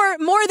Dexter, but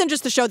more than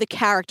just the show, the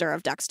character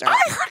of Dexter. I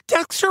heard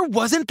Dexter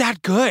wasn't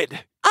that good.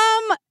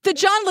 The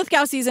John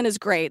Lithgow season is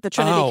great. The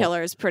Trinity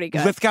Killer is pretty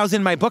good. Lithgow's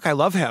in my book. I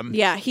love him.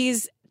 Yeah,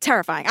 he's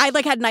terrifying. I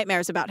like had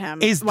nightmares about him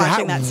that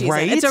watching that season.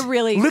 Right? It's a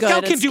really Lithgow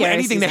good can do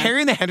anything. Season. The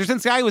Harry and the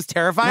Hendersons guy was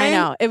terrifying. I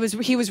know.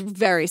 He was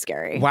very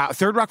scary. Wow.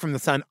 Third Rock from the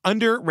Sun,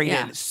 underrated.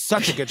 Yeah.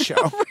 Such a good show.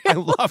 Really? I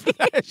love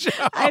that show.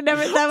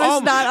 That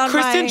was not on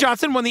Kristen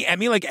Johnson won the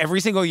Emmy like every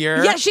single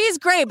year. Yeah, she's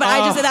great, but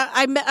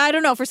I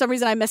don't know, for some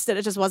reason I missed it.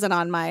 It just wasn't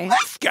on my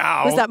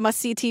Lithgow. Was that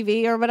must-see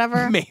TV or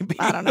whatever? Maybe.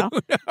 I don't know.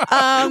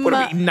 What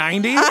are we,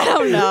 90s? I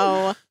don't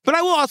know. But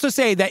I will also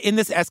say that in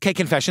this SK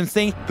Confessions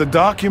thing, the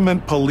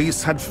document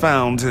police had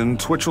found in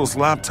Twitchell's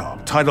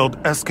laptop, titled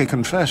SK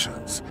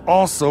Confessions,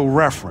 also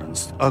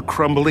referenced a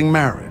crumbling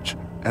marriage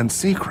and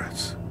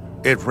secrets.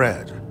 It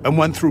read, and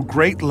went through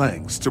great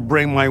lengths to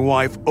bring my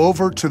wife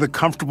over to the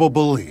comfortable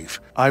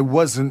belief I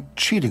wasn't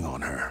cheating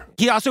on her.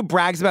 He also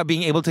brags about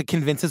being able to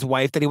convince his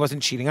wife that he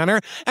wasn't cheating on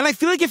her. And I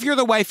feel like if you're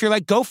the wife, you're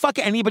like, go fuck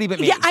anybody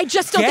but me. Yeah, I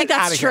just don't think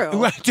that's true.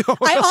 Totally.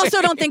 I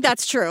also don't think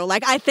that's true.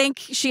 Like, I think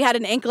she had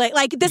an inkling.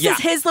 Like, this is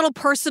his little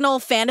personal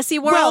fantasy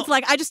world. Well,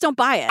 like, I just don't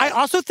buy it. I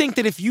also think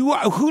that if you,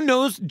 who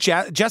knows,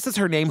 Jess is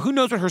her name, who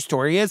knows what her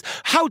story is,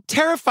 how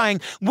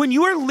terrifying when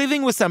you are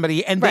living with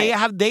somebody and they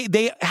have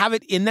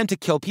it in them to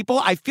kill people.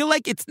 I feel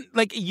like it's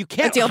like you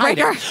can't hide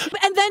it.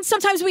 And then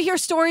sometimes we hear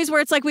stories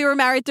where it's like we were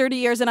married 30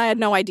 years and I had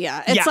no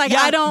idea. It's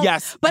I don't.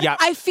 Yes. But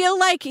I feel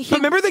like But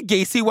remember the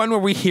Gacy one where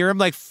we hear him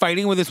like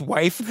fighting with his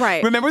wife?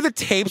 Right. Remember the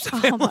tapes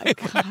of him my like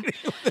God. fighting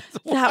with his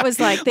wife? That was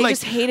like they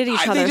just hated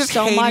each other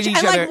so much.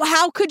 And like,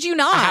 how could you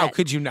not? How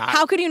could you not?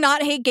 How could you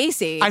not hate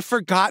Gacy? I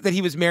forgot that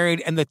he was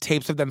married and the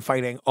tapes of them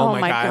fighting. Oh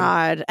my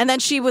God. And then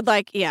she would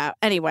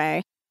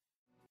anyway.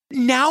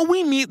 Now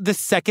we meet the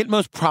second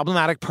most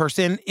problematic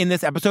person in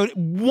this episode.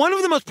 One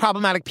of the most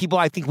problematic people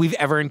I think we've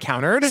ever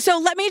encountered. So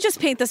let me just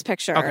paint this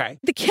picture. Okay.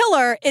 The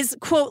killer is,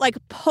 quote, like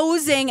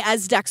posing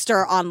as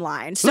Dexter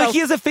online. So like he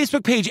has a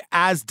Facebook page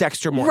as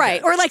Dexter Morgan.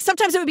 Right. Or like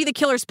sometimes it would be the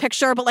killer's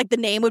picture, but like the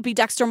name would be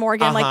Dexter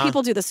Morgan. Like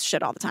people do this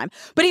shit all the time.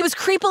 But he was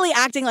creepily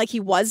acting like he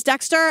was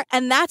Dexter.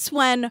 And that's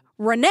when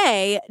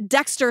Renee,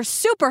 Dexter's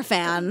super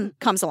fan,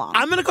 comes along.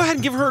 I'm going to go ahead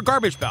and give her a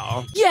garbage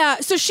bell. Yeah.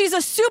 So she's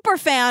a super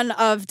fan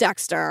of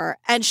Dexter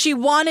and she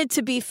wanted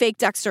to be fake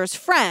Dexter's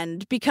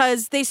friend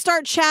because they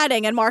start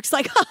chatting and Mark's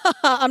like,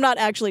 I'm not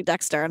actually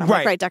Dexter. And I'm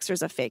like, right,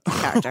 Dexter's a fake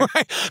character.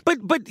 Right.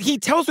 But he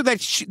tells her that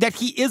that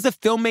he is a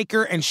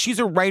filmmaker and she's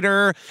a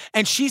writer.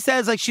 And she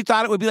says like she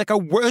thought it would be like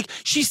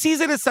she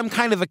sees it as some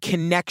kind of a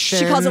connection.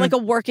 She calls it like a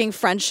working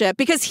friendship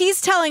because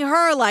he's telling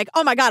her like,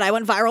 oh my God, I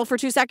went viral for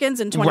 2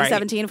 seconds in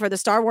 2017 for the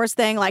Star Wars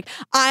thing. Like,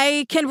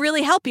 I can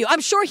really help you. I'm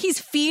sure he's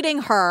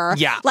feeding her.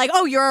 Yeah. Like,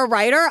 oh, you're a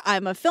writer.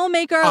 I'm a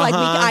filmmaker. Like,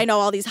 I know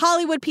all these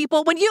Hollywood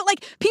people. When you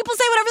like, people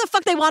say whatever the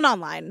fuck they want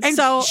online. And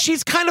so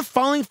she's kind of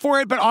falling for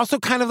it, but also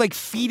kind of like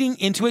feeding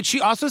into it. She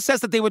also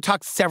says that they would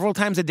talk several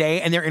times a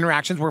day and their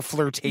interactions were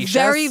flirtatious.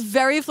 Very,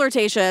 very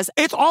flirtatious.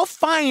 It's all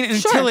fine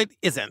until it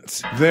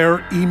isn't.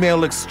 Their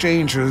email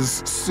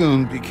exchanges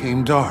soon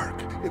became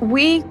dark.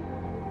 We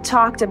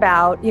talked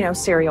about,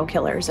 serial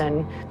killers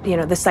and,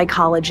 the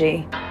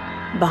psychology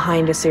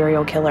behind a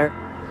serial killer.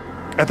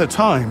 At the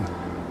time,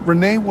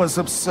 Renee was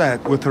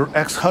upset with her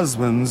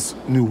ex-husband's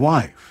new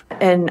wife.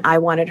 And I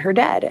wanted her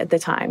dead at the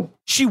time.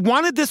 She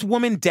wanted this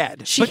woman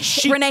dead.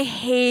 Renee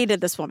hated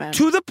this woman.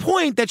 To the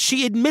point that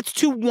she admits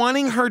to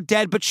wanting her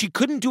dead, but she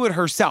couldn't do it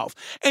herself.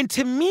 And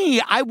to me,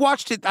 I've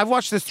watched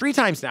this 3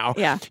 times now.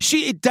 Yeah.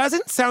 It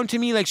doesn't sound to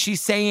me like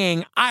she's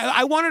saying,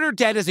 I wanted her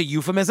dead as a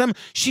euphemism.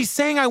 She's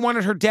saying I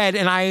wanted her dead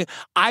and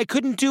I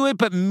couldn't do it,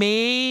 but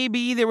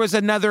maybe there was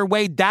another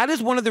way. That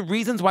is one of the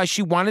reasons why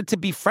she wanted to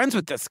be friends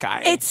with this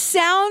guy. It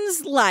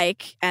sounds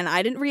like, and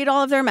I didn't read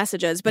all of their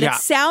messages, but it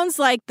sounds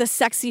like the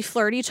sexy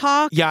flirty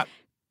talk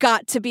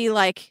got to be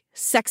like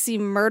sexy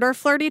murder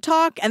flirty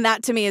talk, and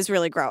that to me is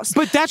really gross.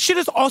 But that shit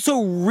is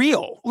also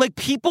real. Like,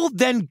 people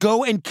then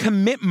go and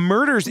commit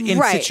murders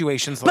in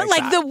situations like that.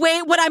 But like the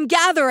way, what I'm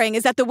gathering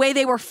is that the way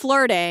they were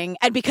flirting,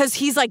 and because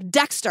he's like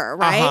Dexter,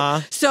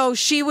 right? So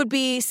she would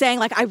be saying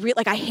like,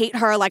 I hate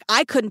her, like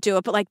I couldn't do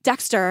it, but like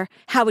Dexter,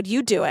 how would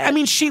you do it? I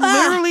mean, she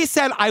literally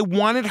said, I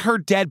wanted her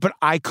dead, but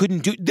I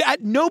couldn't do it.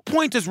 At no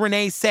point does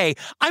Renee say,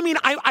 I mean,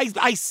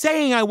 I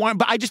saying I want,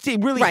 but I just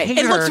really hate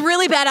her. It looks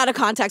really bad out of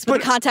context,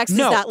 but the context is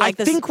that like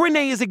I think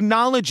Renee is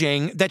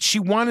acknowledging that she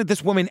wanted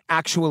this woman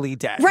actually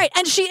dead. Right.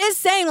 And she is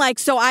saying like,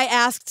 so I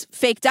asked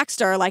fake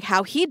Dexter like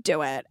how he'd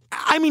do it.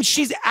 I mean,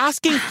 she's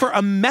asking for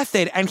a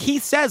method, and he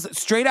says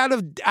straight out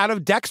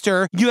of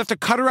Dexter, you have to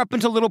cut her up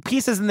into little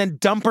pieces and then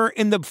dump her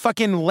in the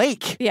fucking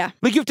lake. Yeah.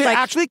 Like, you have to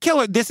actually kill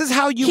her. This is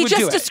how you would do it.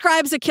 He just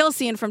describes a kill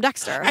scene from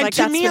Dexter. And like,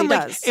 to that's me, what I'm he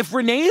like, does. if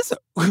Renee's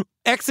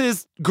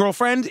ex's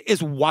girlfriend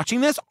is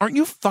watching this, aren't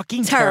you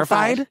fucking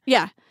terrified?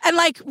 Yeah. And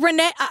like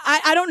Renee,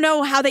 I don't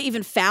know how they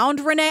even found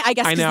Renee. I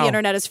guess because the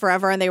internet is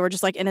forever and they were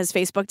just like in his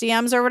Facebook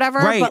DMs or whatever.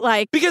 Right. But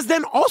like, because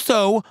then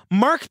also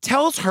Mark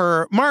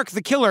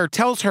the killer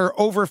tells her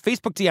over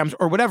Facebook DMs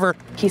or whatever.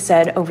 He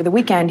said over the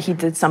weekend he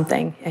did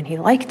something and he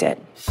liked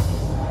it.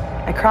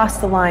 I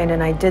crossed the line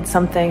and I did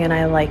something and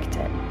I liked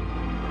it.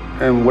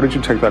 And what did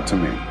you take that to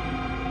mean?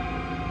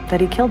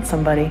 That he killed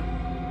somebody.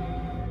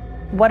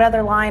 What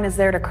other line is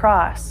there to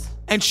cross?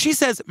 And she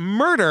says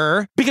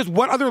murder, because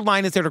what other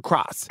line is there to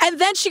cross? And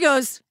then she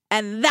goes,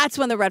 and that's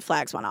when the red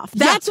flags went off.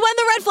 That's when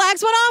the red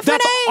flags went off,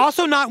 That's Renee.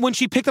 also not when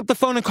she picked up the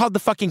phone and called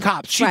the fucking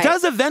cops. She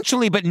does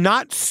eventually, but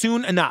not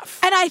soon enough.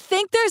 And I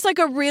think there's like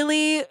a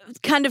really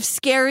kind of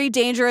scary,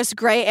 dangerous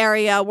gray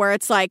area where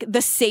it's like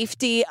the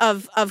safety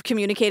of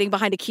communicating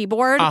behind a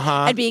keyboard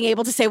and being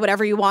able to say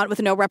whatever you want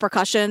with no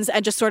repercussions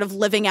and just sort of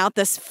living out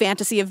this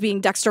fantasy of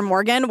being Dexter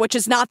Morgan, which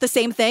is not the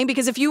same thing.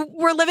 Because if you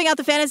were living out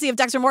the fantasy of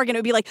Dexter Morgan, it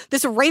would be like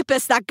this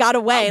rapist that got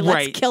away.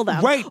 Let's kill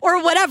them. Right.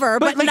 Or whatever.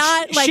 But like,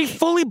 not like... She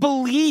fully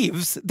believes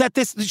that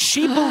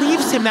she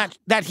believes him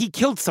that he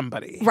killed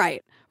somebody.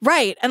 Right.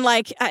 Right. And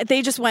like,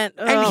 they just went,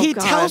 and he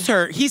God. tells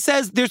her, he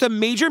says, there's a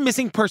major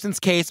missing persons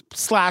case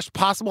 /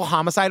 possible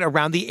homicide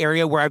around the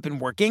area where I've been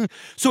working.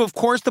 So, of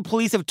course, the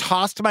police have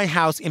tossed my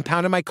house,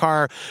 impounded my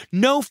car.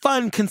 No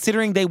fun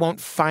considering they won't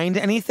find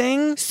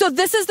anything. So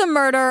this is the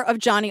murder of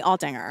Johnny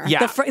Altinger.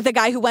 Yeah. The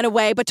guy who went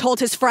away but told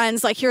his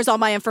friends, like, here's all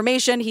my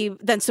information. He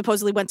then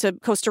supposedly went to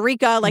Costa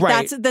Rica.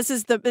 Like, this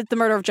is the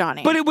murder of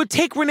Johnny. But it would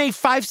take Renee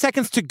 5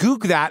 seconds to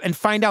Google that and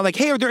find out, like,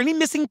 hey, are there any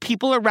missing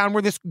people around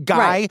where this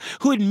guy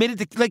who admitted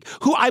to, like,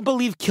 who I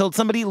believe killed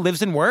somebody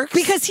lives and works?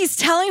 Because he's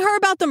telling her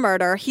about the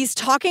murder. He's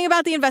talking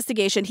about the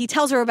investigation. He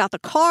tells her about the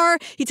car.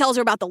 He tells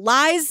her about the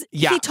lies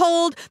he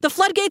told. The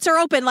floodgates are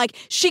open. Like,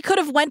 she could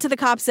have went to the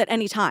cops at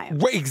any time.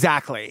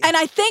 Exactly. And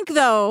I think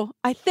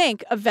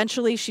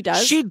eventually she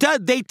does. She does.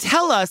 They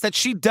tell us that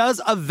she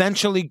does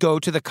eventually go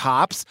to the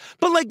cops.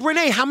 But like,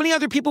 Renee, how many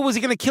other people was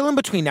he going to kill in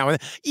between now?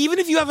 Even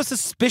if you have a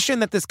suspicion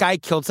that this guy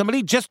killed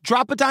somebody, just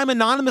drop a dime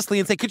anonymously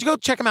and say, could you go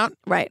check him out?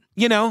 Right.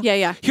 You know?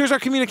 Yeah. Here's our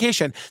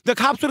communication. The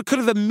cops could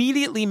have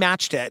immediately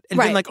matched it and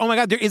been like, oh my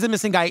God, there is a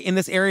missing guy in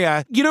this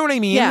area. You know what I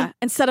mean? Yeah.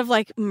 Instead of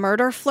like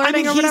murder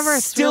flirting or whatever.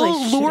 He's still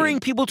really luring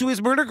shitty. people to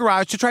his murder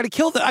garage to try to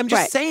kill them. I'm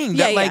just saying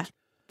that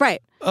Right.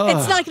 Ugh.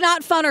 It's like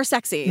not fun or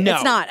sexy. No.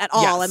 It's not at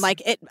all. Yes. And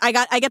like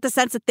I get the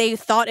sense that they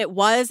thought it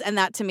was, and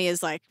that to me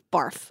is like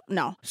barf.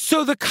 No.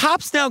 So the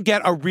cops now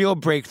get a real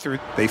breakthrough.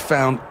 They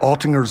found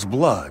Altinger's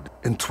blood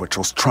in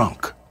Twitchell's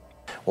trunk.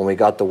 When we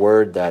got the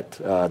word that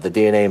the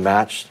DNA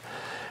matched,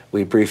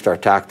 we briefed our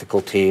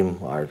tactical team,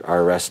 our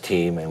arrest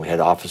team, and we had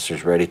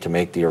officers ready to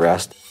make the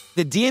arrest.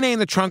 The DNA in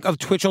the trunk of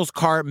Twitchell's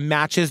car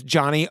matches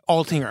Johnny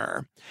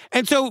Altinger.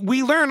 And so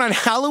we learn on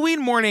Halloween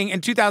morning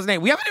in 2008,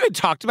 we haven't even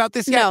talked about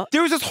this yet. No.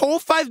 There was this whole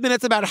 5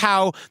 minutes about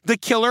how the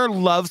killer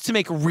loves to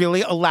make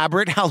really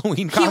elaborate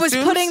Halloween costumes. He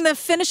was putting the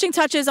finishing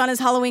touches on his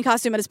Halloween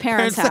costume at his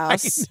parents'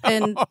 house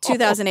in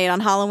 2008 on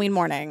Halloween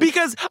morning.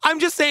 Because I'm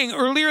just saying,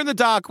 earlier in the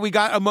doc, we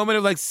got a moment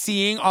of like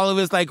seeing all of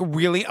his like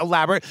really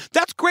elaborate.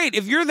 That's great.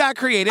 If you're that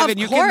creative and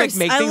you can like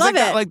make things like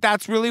that, like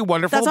that's really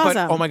wonderful. That's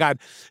awesome. But oh my God,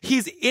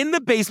 he's in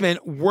the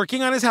basement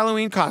working on his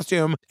Halloween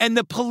costume, and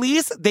the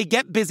police, they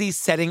get busy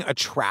setting a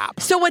trap.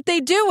 So what they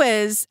do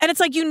is, and it's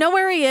like, you know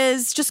where he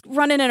is, just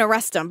run in and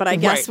arrest him. But I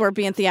guess we're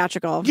being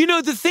theatrical. You know,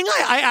 the thing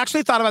I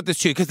actually thought about this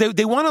too, because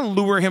they want to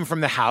lure him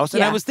from the house.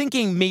 And I was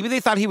thinking maybe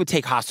they thought he would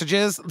take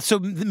hostages. So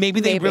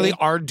maybe they really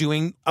are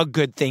doing a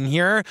good thing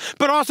here.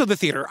 But also the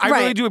theater. I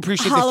really do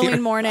appreciate Halloween the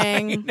theater.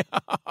 morning.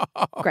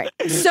 Great.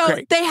 So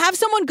they have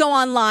someone go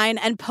online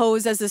and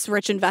pose as this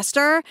rich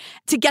investor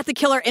to get the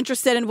killer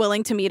interested and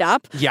willing to meet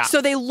up. Yeah.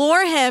 So they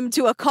lure him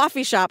to a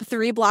coffee shop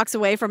 3 blocks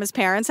away from his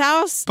parents'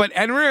 house. But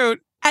en route.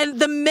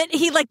 And the minute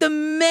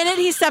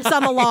he steps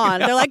on the lawn,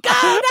 they're like,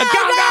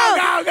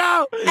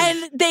 go.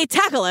 And they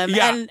tackle him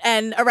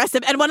and arrest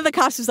him. And one of the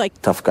cops was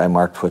like, Tough guy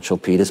Mark Twitchell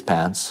peed his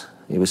pants.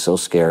 He was so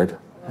scared.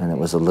 And it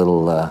was a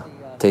little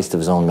taste of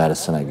his own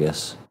medicine, I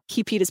guess.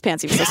 He peed his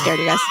pants. He was so scared,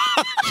 you guys.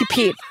 He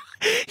peed.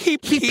 He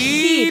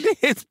peed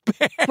his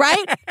pants.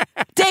 Right?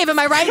 Dave, am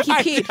I right? He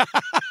peed.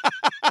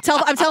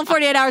 I'm telling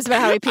 48 hours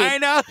about how he peed. I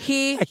know.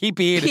 He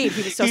peed. He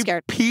was so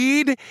scared.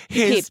 Peed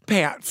his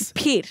pants.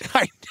 Peed.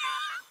 I know.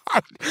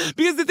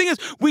 Because the thing is,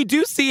 we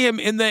do see him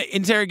in the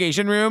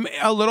interrogation room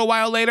a little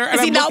while later. Is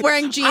he not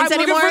wearing jeans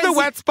anymore? I'm looking for the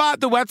wet spot.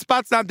 The wet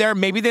spot's not there.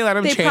 Maybe they let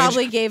him change. They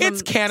probably gave him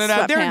It's Canada.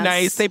 sweatpants. They're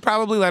nice. They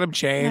probably let him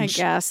change.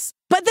 I guess.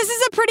 But this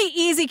is a pretty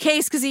easy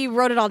case because he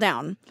wrote it all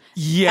down.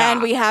 Yeah.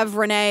 And we have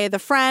Renee, the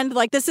friend.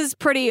 Like, this is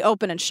pretty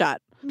open and shut.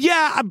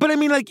 Yeah, but I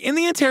mean, like, in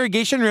the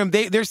interrogation room,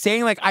 they're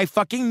saying, like, I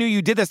fucking knew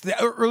you did this.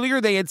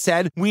 Earlier, they had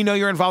said, we know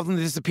you're involved in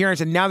the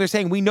disappearance, and now they're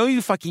saying, we know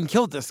you fucking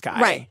killed this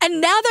guy. Right. And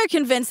now they're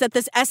convinced that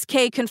this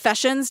SK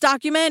Confessions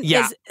document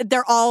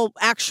they're all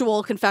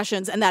actual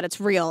confessions and that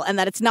it's real and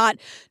that it's not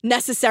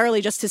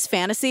necessarily just his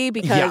fantasy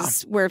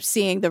because we're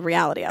seeing the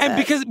reality of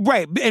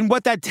it. And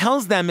what that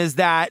tells them is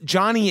that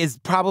Johnny is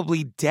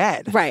probably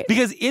dead. Right.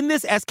 Because in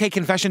this SK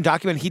Confession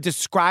document, he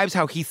describes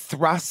how he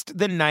thrust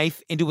the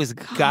knife into his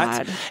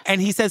gut, and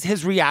he says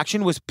his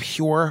reaction was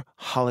pure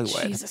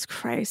Hollywood. Jesus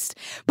Christ.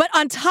 But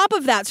on top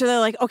of that, so they're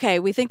like, okay,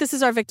 we think this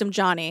is our victim,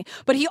 Johnny,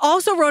 but he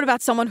also wrote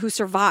about someone who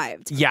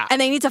survived. Yeah. And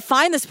they need to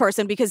find this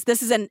person because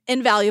this is an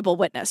invaluable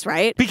witness,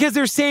 right? Because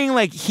they're saying,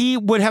 like, he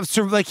would have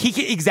survived, like,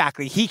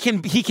 he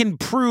can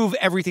prove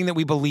everything that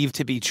we believe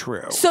to be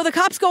true. So the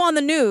cops go on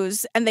the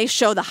news and they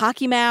show the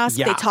hockey mask.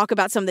 Yeah. They talk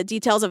about some of the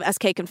details of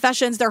SK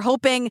Confessions. They're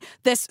hoping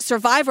this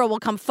survivor will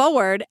come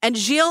forward. And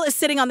Gilles is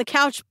sitting on the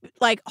couch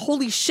like,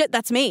 holy shit,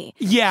 that's me.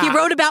 Yeah. He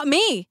wrote about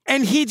me.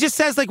 And he just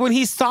says, like, when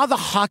he saw the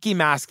hockey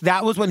mask,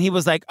 that was when he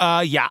was like,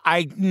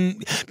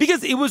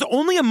 because it was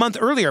only a month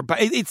earlier,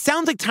 but it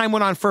sounds like time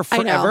went on for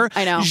forever.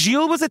 I know.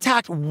 Gilles was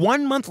attacked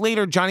 1 month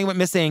later. Johnny went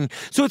missing.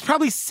 So it's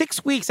probably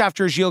 6 weeks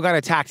after Gilles got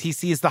attacked. He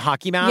sees the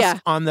hockey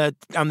mask on the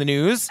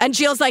news. And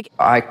Gilles like,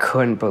 I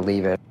couldn't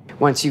believe it.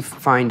 Once you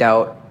find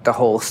out the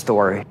whole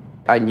story,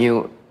 I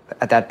knew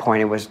at that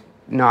point it was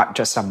not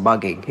just a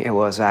mugging. It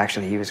was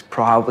actually, he was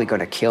probably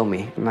going to kill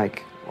me. I'm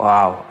like,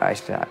 wow,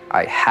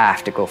 I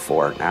have to go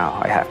forward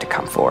now. I have to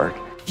come forward.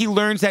 He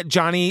learns that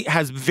Johnny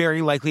has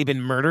very likely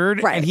been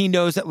murdered. Right. And he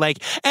knows that,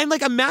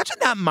 imagine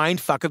that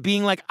mindfuck of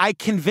being like, I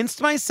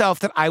convinced myself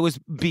that I was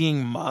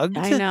being mugged.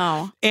 I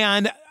know.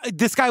 And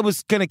this guy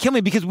was going to kill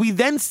me, because we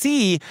then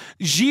see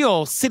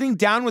Gilles sitting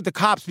down with the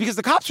cops, because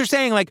the cops are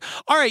saying like,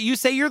 all right, you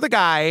say you're the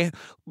guy.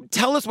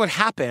 Tell us what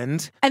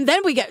happened. And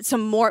then we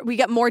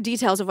get more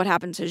details of what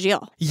happened to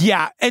Gilles.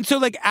 Yeah. And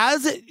so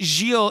as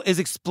Gilles is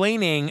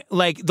explaining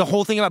the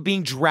whole thing about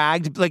being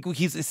dragged,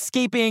 he's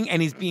escaping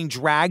and he's being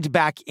dragged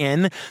back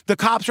in, the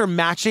cops are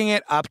matching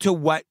it up to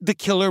what the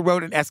killer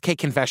wrote in SK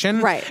Confession.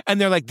 Right. And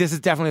they're like, this is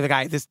definitely the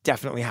guy. This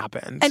definitely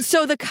happened. And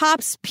so the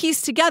cops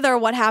piece together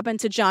what happened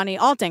to Johnny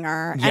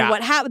Altinger and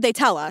what happened. They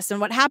tell us. And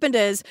what happened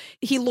is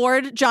he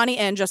lured Johnny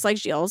in just like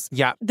Gilles.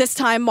 Yeah. This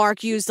time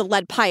Mark used a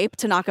lead pipe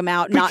to knock him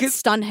out, not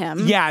stun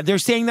him. Yeah. They're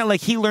saying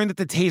that he learned that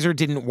the taser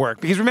didn't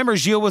work, because remember,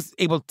 Gilles was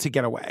able to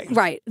get away.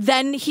 Right.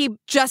 Then he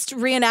just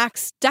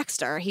reenacts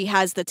Dexter. He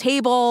has the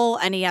table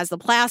and he has the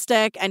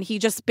plastic, and he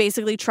just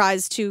basically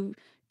tries to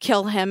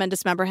kill him and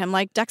dismember him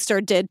like Dexter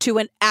did to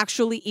an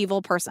actually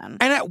evil person.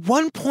 And at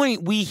one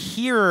point, we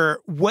hear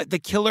what the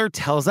killer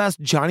tells us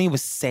Johnny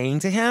was saying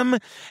to him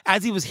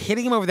as he was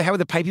hitting him over the head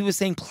with a pipe. He was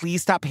saying,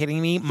 please stop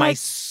hitting me. My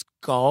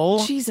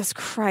skull. Jesus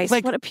Christ.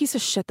 What a piece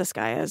of shit this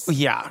guy is.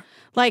 Yeah.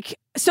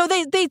 So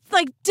they did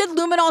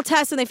luminol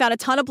tests and they found a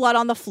ton of blood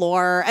on the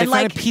floor. And they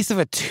found a piece of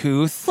a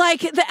tooth.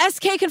 The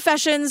SK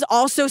Confessions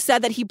also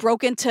said that he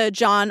broke into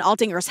John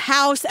Altinger's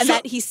house and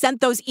that he sent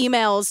those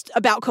emails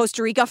about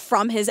Costa Rica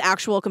from his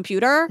actual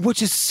computer.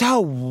 Which is so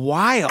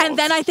wild. And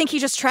then I think he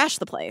just trashed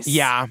the place.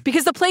 Yeah.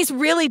 Because the place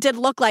really did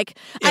look like...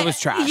 It was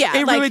trash. Yeah.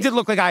 It really did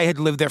look like I had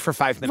lived there for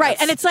 5 minutes.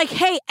 Right. And it's like,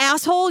 hey,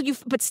 asshole,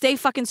 but stay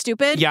fucking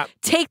stupid. Yeah.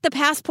 Take the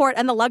passport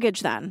and the luggage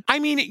then. I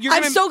mean,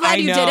 I'm so glad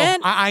you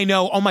didn't. I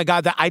know. Oh my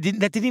God, that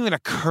didn't even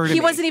occur to me.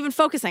 He wasn't even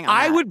focusing on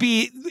that. I would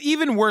be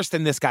even worse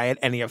than this guy at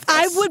any of this.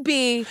 I would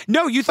be.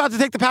 No, you thought to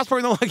take the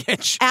passport and the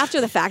luggage.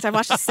 After the fact. I've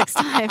watched it 6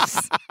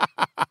 times.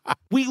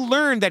 We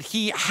learned that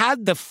he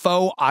had the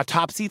faux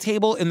autopsy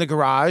table in the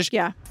garage.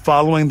 Yeah.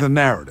 Following the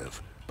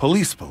narrative,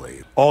 police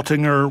believe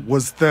Altinger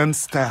was then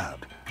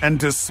stabbed and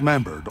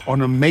dismembered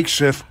on a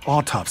makeshift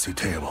autopsy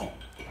table.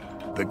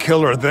 The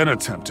killer then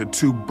attempted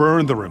to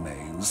burn the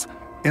remains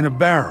in a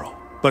barrel,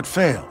 but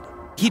failed.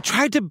 He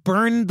tried to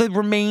burn the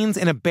remains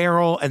in a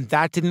barrel, and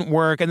that didn't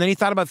work. And then he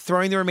thought about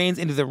throwing the remains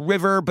into the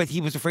river, but he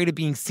was afraid of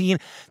being seen.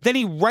 Then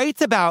he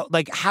writes about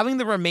having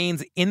the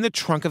remains in the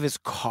trunk of his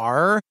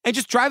car and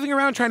just driving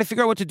around trying to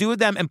figure out what to do with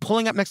them and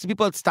pulling up next to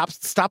people at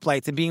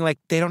stoplights and being like,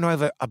 they don't know I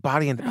have a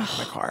body in the back of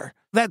my car.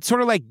 That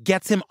sort of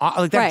gets him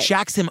off, that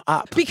jacks him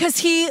up. Because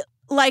he...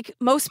 like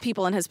most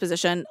people in his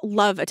position,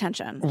 love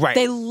attention. Right.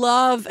 They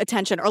love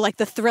attention, or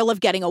the thrill of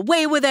getting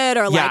away with it,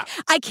 or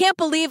I can't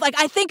believe,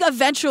 I think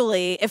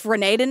eventually if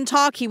Renee didn't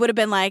talk, he would have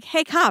been like,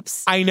 hey,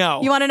 cops. I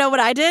know. You want to know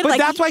what I did? But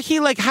that's why he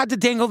had to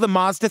dangle the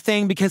Mazda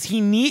thing, because he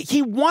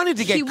wanted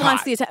to get caught. He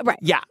wants the attention. Right.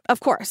 Yeah. Of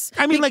course.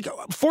 I mean,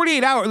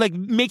 48 hours,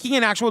 making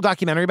an actual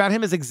documentary about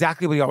him is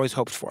exactly what he always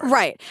hoped for.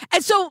 Right.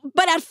 And so,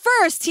 but at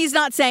first, he's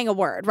not saying a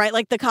word,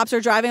 right? The cops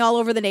are driving all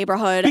over the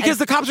neighborhood. Because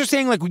the cops are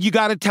saying, you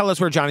got to tell us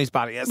where Johnny's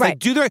body is. Right.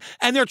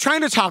 And they're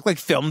trying to talk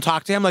film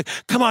talk to him,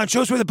 come on,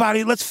 show us where the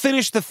body, let's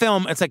finish the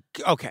film. It's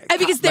okay. And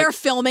because they're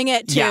filming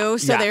it too,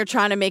 so yeah. they're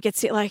trying to make it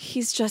seem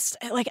he's just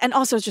and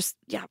also just,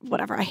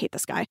 whatever. I hate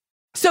this guy.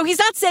 So he's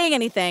not saying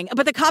anything,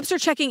 but the cops are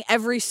checking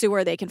every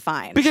sewer they can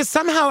find. Because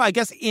somehow, I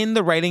guess, in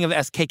the writing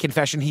of SK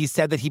Confession, he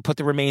said that he put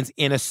the remains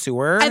in a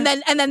sewer. And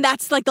then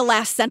that's the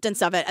last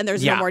sentence of it, and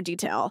there's no more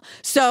detail.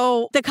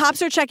 So the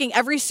cops are checking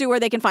every sewer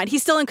they can find.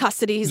 He's still in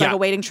custody. He's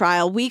awaiting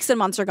trial. Weeks and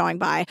months are going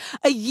by.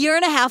 A year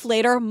and a half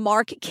later,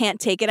 Mark can't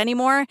take it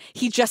anymore.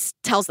 He just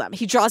tells them.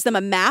 He draws them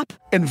a map.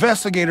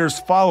 Investigators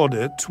followed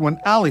it to an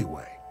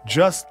alleyway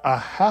just a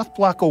half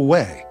block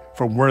away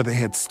from where they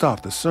had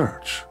stopped the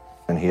search.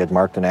 And he had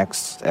marked an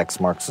X. X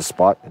marks the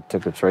spot. It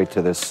took us right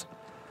to this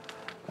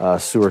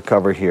sewer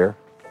cover here.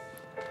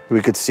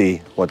 We could see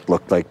what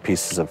looked like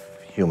pieces of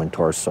human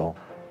torso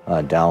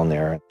down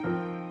there.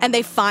 And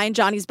they find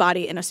Johnny's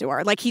body in a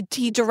sewer.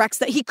 He directs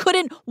that. He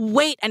couldn't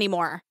wait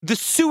anymore. The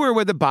sewer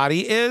where the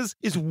body is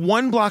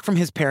 1 block from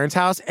his parents'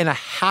 house and a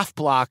half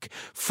block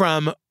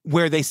from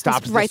where they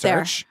stopped the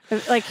search.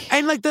 There.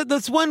 And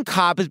this one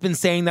cop has been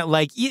saying that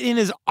in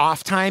his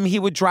off time he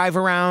would drive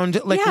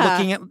around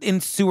looking in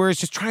sewers,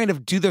 just trying to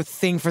do the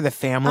thing for the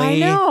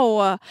family. I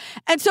know.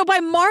 And so by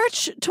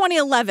March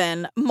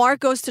 2011, Mark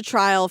goes to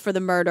trial for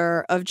the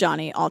murder of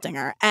Johnny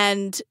Altinger,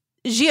 and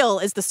Gilles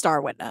is the star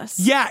witness.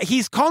 Yeah,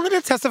 he's calling to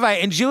testify,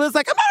 and Gilles is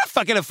like, I'm not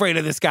fucking afraid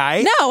of this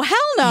guy. No, hell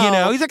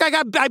no. He's like,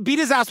 I beat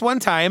his ass one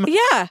time.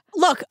 Yeah.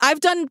 Look, I've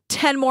done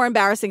 10 more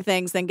embarrassing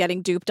things than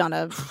getting duped on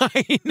a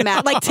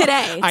mat.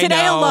 Today.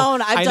 Today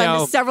alone, I've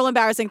done several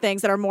embarrassing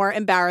things that are more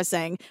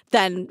embarrassing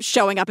than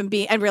showing up and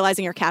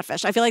realizing you're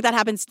catfish. I feel like that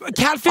happens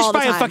catfish all the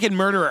by time. a fucking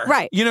murderer.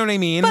 Right. You know what I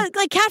mean? But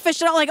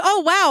catfish,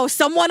 oh wow,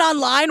 someone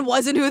online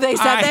wasn't who they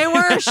said they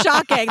were.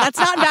 Shocking. That's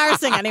not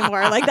embarrassing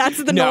anymore.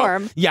 That's the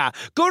norm. Yeah.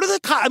 Go to the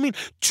cops. I mean,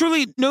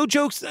 truly, no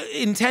jokes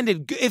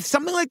intended. If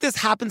something like this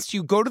happens to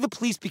you, go to the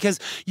police because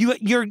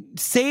you're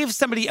saved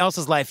somebody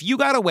else's life. You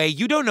got away.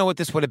 You don't know what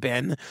this would have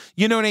been.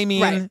 You know what I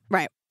mean?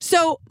 Right.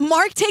 So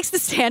Mark takes the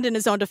stand in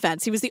his own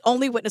defense. He was the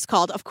only witness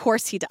called. Of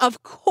course he does.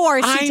 Of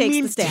course he takes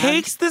the stand.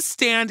 Takes the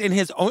stand in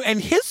his own,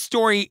 and his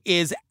story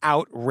is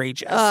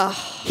outrageous.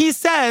 He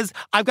says,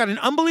 "I've got an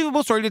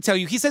unbelievable story to tell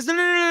you." He says,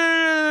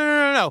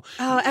 "No.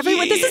 Oh,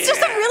 everyone, this is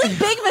just a really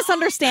big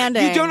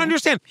misunderstanding. You don't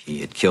understand." He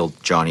had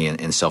killed Johnny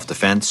in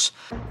self-defense.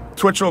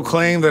 Twitchell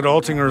claimed that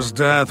Altinger's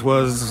death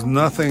was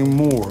nothing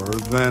more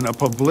than a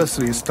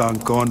publicity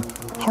stunt gone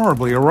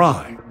horribly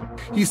awry.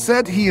 He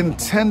said he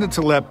intended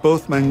to let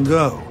both men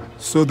go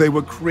so they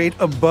would create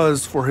a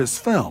buzz for his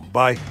film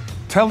by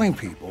telling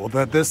people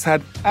that this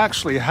had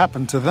actually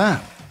happened to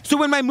them. So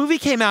when my movie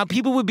came out,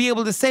 people would be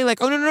able to say,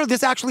 like, oh, no,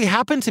 this actually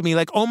happened to me.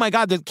 Like, oh, my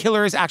God, the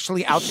killer is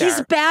actually out there.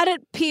 He's bad at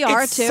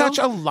PR, it's too. It's such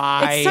a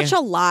lie. It's such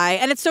a lie.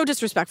 And it's so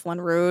disrespectful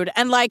and rude.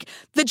 And, like,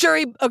 the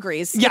jury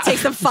agrees. Yeah. It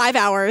takes them 5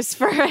 hours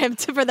for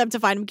them to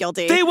find him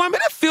guilty. They want me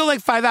to feel like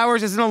 5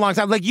 hours isn't a long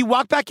time. Like, you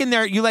walk back in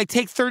there, you, like,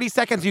 take 30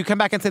 seconds, you come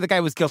back and say the guy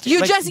was guilty. You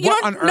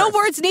don't, no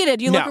words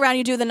needed. You look around,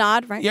 you do the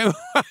nod, right? Yeah.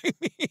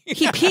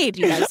 He peed,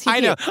 you guys. I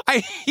know.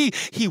 He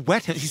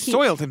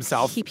soiled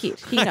himself. He peed.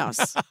 He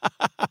knows.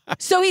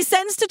 So he's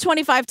sentenced to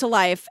 25 to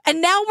life.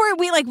 And now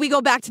we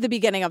go back to the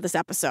beginning of this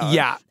episode.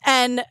 Yeah.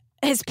 And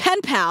his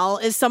pen pal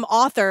is some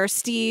author,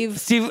 Steve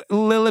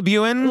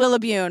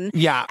Lillibune.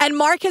 Yeah. And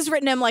Mark has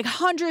written him like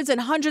hundreds and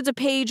hundreds of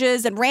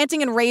pages and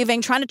ranting and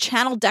raving, trying to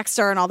channel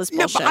Dexter and all this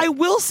bullshit. No, but I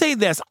will say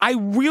this. I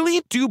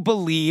really do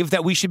believe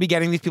that we should be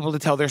getting these people to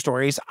tell their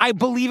stories. I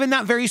believe in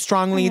that very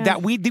strongly,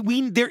 that we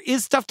there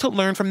is stuff to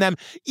learn from them,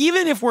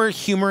 even if we're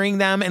humoring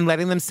them and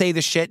letting them say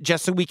the shit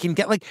just so we can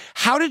get, like,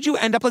 how did you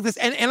end up like this?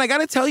 And I got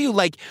to tell you,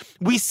 like,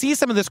 we see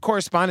some of this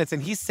correspondence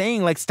and he's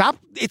saying, like, stop.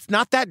 It's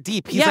not that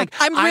deep. He's like,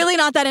 I'm really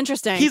not that interesting.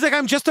 He's like,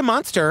 I'm just a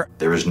monster.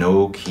 There is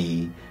no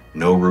key,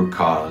 no root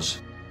cause.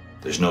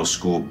 There's no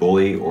school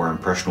bully or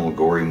impressionable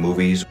gory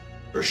movies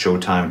or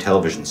Showtime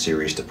television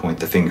series to point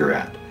the finger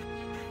at.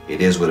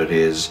 It is what it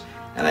is,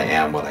 and I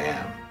am what I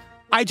am.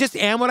 I just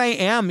am what I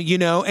am, you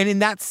know? And in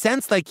that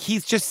sense, like,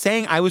 he's just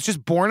saying, I was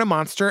just born a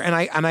monster and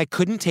I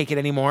couldn't take it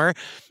anymore.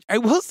 I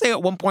will say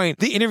at one point,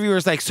 the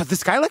interviewer's like, so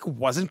this guy, like,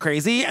 wasn't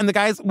crazy? And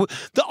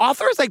the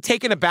author is, like,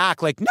 taken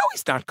aback, like, no,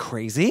 he's not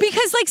crazy.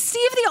 Because, like,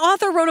 Steve, the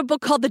author, wrote a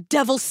book called The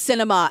Devil's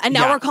Cinema, and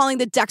now we're calling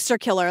the Dexter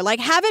Killer. Like,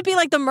 have it be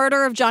like the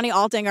murder of Johnny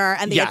Altinger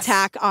and the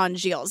attack on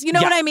Gilles. You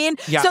know what I mean?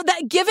 Yeah. So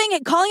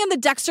that calling him the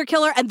Dexter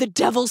Killer and the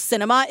Devil's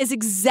Cinema is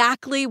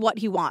exactly what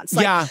he wants.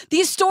 Like,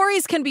 these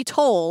stories can be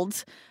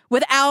told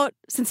without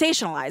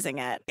sensationalizing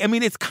it. I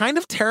mean, it's kind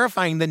of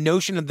terrifying, the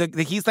notion of that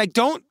he's like,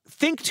 don't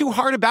think too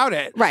hard about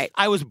it. Right.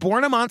 I was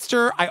born a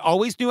monster. I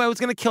always knew I was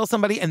going to kill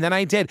somebody, and then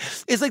I did.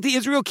 It's like the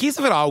Israel Keys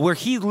of it all, where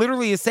he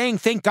literally is saying,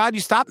 thank God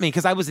you stopped me,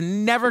 because I was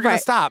never going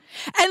to stop.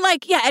 And,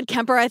 like, Ed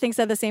Kemper, I think,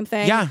 said the same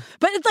thing. Yeah.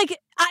 But it's like,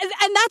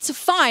 and that's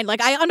fine.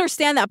 Like, I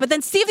understand that. But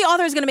then Steve, the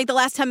author, is going to make the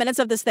last 10 minutes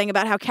of this thing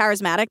about how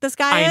charismatic this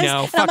guy is. I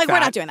know. And I'm like, we're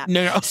not doing that.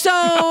 No.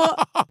 So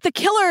the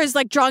killer is,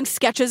 like, drawing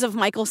sketches of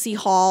Michael C.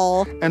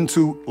 Hall. And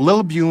to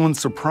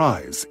Lillibune's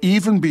surprise,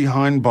 even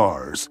behind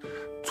bars,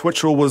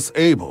 Twitchell was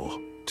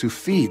able to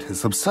feed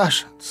his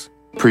obsessions.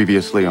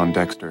 Previously on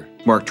Dexter.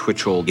 Mark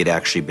Twitchell had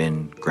actually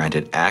been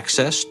granted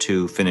access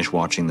to finish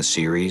watching the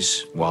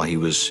series while he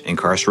was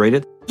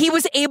incarcerated. He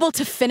was able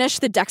to finish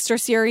the Dexter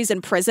series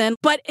in prison,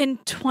 but in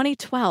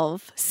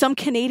 2012, some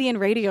Canadian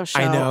radio show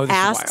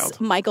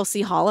asked Michael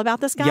C. Hall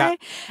about this guy. Yeah.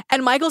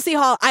 And Michael C.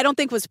 Hall, I don't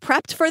think, was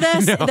prepped for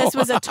this. No. This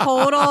was a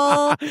total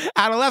out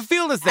of left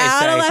field, as they say.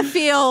 Out of left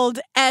field.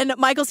 And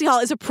Michael C. Hall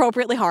is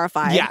appropriately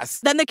horrified. Yes.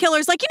 Then the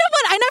killer's like, you know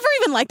what? I never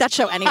even liked that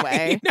show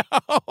anyway.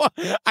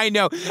 I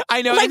know.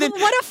 Like, and then,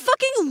 what a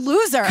fucking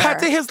loser. Cut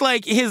to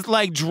his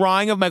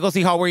drawing of Michael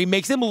C. Hall, where he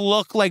makes him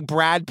look like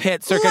Brad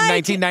Pitt circa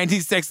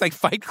 1996, like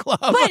Fight Club.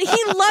 But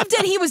he loved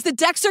it. He was the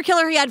Dexter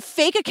Killer. He had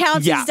fake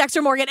accounts. He's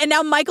Dexter Morgan. And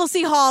now Michael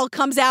C. Hall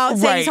comes out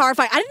saying he's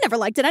horrified. I never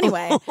liked it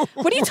anyway.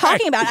 What are you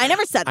talking about? I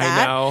never said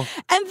that. I know.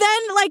 And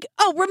then, like,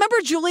 remember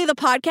Julie, the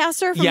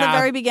podcaster from the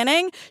very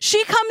beginning?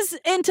 She comes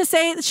in to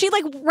say, she,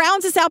 like,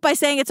 rounds us out by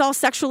saying it's all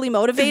sexually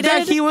motivated.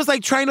 That he was,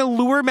 like, trying to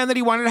lure men that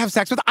he wanted to have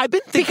sex with. I've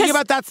been thinking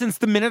about that since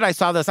the minute I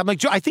saw this. I'm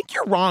like, I think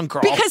you're wrong,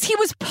 girl. Because he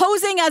was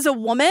posing as a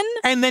woman.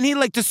 And then he,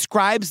 like,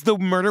 describes the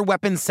murder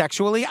weapon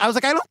sexually. I was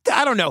like,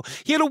 I don't know.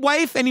 He had a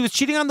wife and he was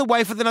cheating on the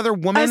wife with another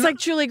woman. I was like,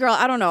 Julie, girl,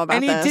 I don't know about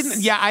this. And he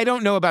didn't. Yeah, I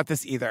don't know about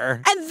this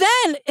either. And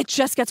then it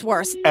just gets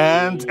worse.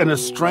 And in a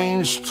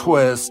strange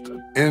twist,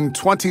 in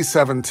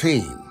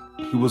 2017,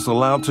 he was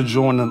allowed to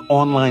join an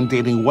online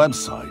dating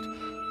website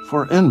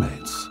for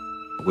inmates.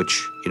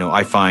 Which,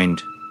 I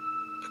find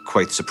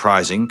quite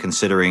surprising,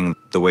 considering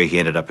the way he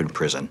ended up in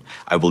prison.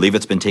 I believe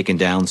it's been taken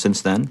down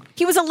since then.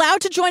 He was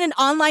allowed to join an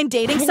online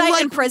dating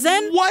site in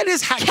prison? What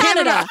is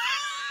Canada.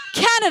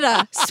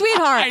 Canada,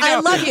 sweetheart, I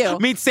love you.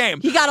 Me same.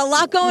 You got a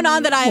lot going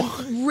on that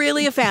I'm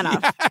really a fan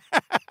of.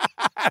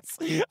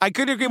 Yes, I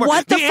couldn't agree more.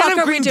 What the fuck Anne of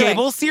are we Green doing?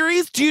 Gables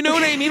series? Do you know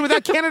what I mean?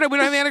 Without Canada, we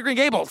don't have the Anne of Green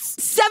Gables.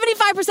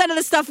 75% of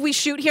the stuff we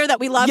shoot here that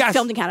we love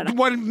filmed in Canada.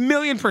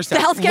 1,000,000%. The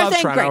healthcare love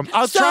thing, Toronto. great.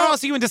 Toronto, I'll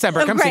see you in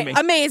December. Come see me.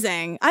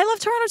 Amazing. I love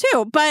Toronto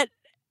too, but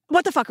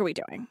what the fuck are we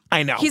doing?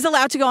 I know. He's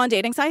allowed to go on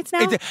dating sites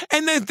now?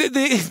 And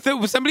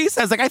somebody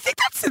says, like, I think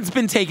that's since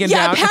been taken down.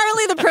 Yeah,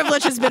 apparently the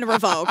privilege has been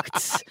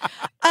revoked.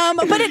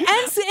 But it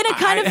ends in a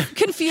kind of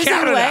confusing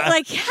way.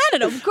 Like,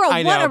 Canada, girl,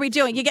 what are we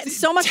doing? You get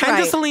so much right.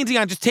 Tend to Celine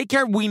Dion. Just take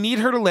care. We need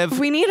her to live.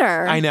 We need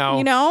her. I know.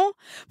 You know?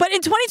 But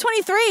in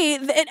 2023,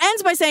 it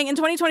ends by saying in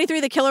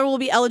 2023, the killer will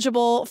be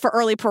eligible for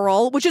early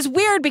parole, which is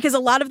weird because a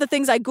lot of the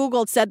things I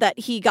Googled said that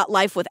he got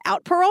life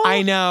without parole.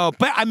 I know.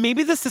 But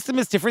maybe the system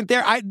is different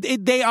there.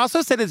 They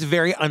also said it's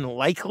very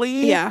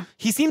unlikely. Yeah.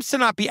 He seems to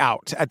not be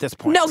out at this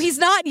point. No, he's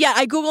not yet.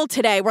 I Googled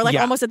today. We're like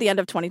almost at the end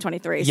of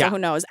 2023, so who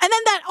knows? And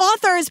then that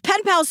author's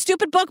pen pal's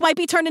stupid book might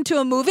be turned into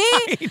a movie.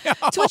 To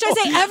which I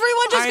say,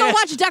 everyone just go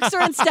watch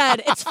Dexter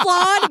instead. It's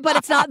flawed, but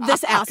it's not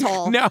this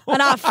asshole. No.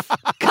 Enough.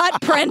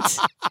 Cut, print.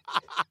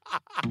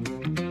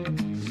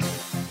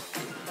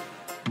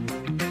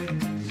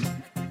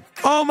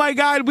 Oh my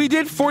God, we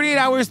did 48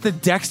 Hours, The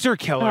Dexter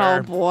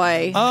Killer. Oh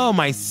boy. Oh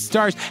my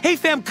stars. Hey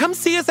fam, come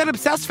see us at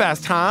Obsessed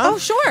Fest, huh? Oh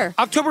sure.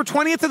 October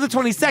 20th to the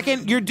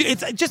 22nd.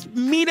 It's just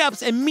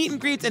meetups and meet and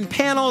greets and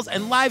panels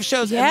and live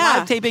shows and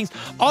live tapings.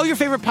 All your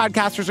favorite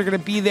podcasters are going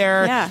to be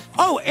there. Yeah.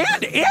 Oh,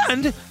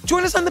 and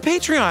join us on the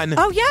Patreon.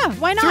 Oh yeah,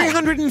 why not?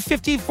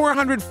 350,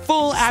 400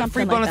 full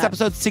ad-free bonus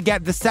episodes to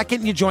get the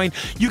second you join.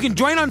 You can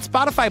join on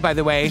Spotify, by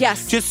the way.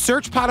 Yes. Just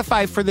search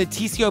Spotify for the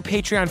TCO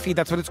Patreon feed.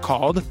 That's what it's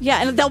called.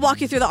 Yeah, and they'll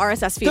walk you through the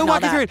RSS feed. They'll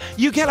walk you through it.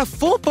 You get a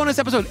full bonus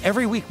episode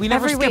every week. We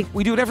never skip.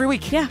 We do it every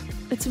week. Yeah,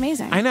 it's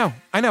amazing. I know.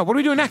 What are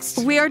we doing next?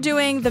 We are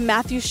doing the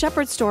Matthew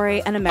Shepard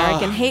story, An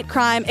American Hate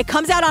Crime. It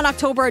comes out on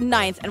October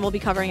 9th, and we'll be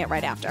covering it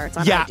right after. It's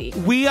on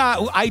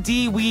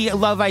ID. We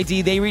love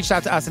ID. They reached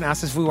out to us and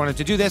asked us if we wanted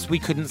to do this. We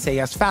couldn't say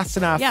yes fast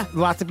enough. Yeah.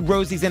 Lots of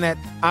Rosie's in it.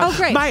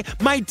 Great.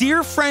 My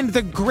dear friend,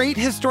 the great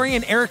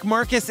historian Eric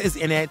Marcus is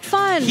in it.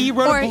 Fun. He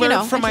wrote a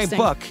blurb for my interesting.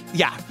 book.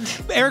 Yeah.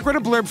 Eric wrote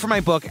a blurb for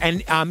my book,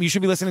 and you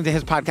should be listening to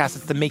his podcast.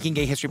 It's the Making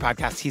Gay History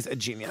podcast. He's a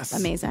genius.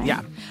 Amazing.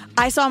 Yeah.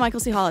 I saw Michael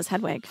C. Hall as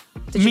Hedwig.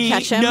 Did you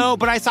catch him? No,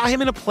 but I saw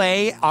him in a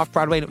play off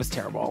Broadway, and it was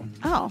terrible.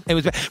 Oh. It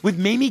was with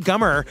Mamie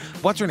Gummer.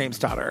 What's her name's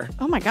daughter?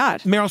 Oh my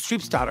God. Meryl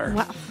Streep's daughter.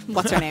 Wow.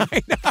 What's her name?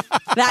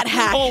 That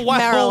hack.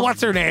 Meryl.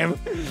 What's her name?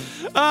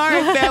 All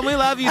right, fam, we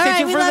love you. Stay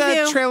tuned for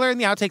the trailer and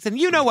the outtakes, and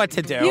you know what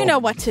to do. You know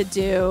what to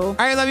do. All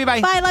right, love you.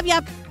 Bye. Bye, love you.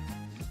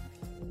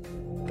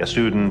 A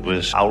student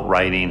was out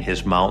riding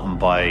his mountain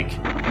bike,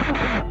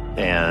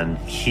 and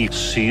he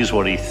sees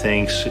what he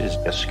thinks is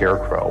a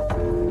scarecrow.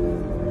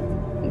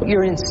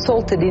 You're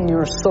insulted in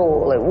your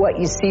soul at what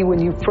you see when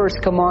you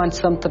first come on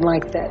something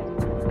like that.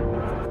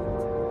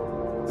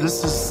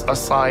 This is a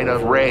sign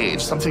of rage,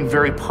 something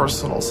very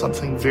personal,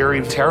 something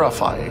very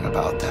terrifying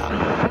about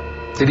that.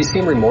 Did he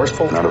seem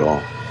remorseful? Not at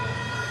all.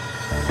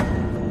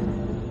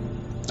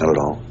 Not at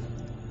all.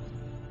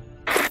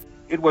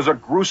 It was a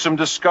gruesome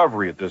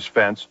discovery at this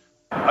fence.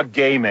 A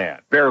gay man,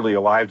 barely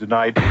alive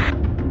tonight.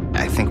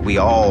 I think we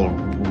all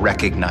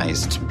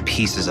recognized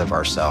pieces of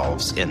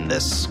ourselves in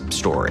this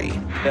story.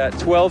 At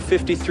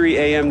 12:53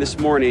 a.m. this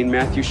morning,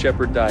 Matthew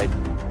Shepard died.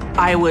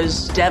 I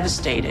was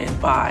devastated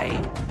by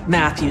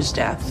Matthew's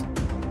death.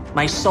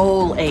 My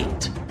soul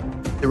ached.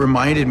 It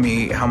reminded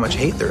me how much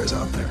hate there is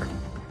out there.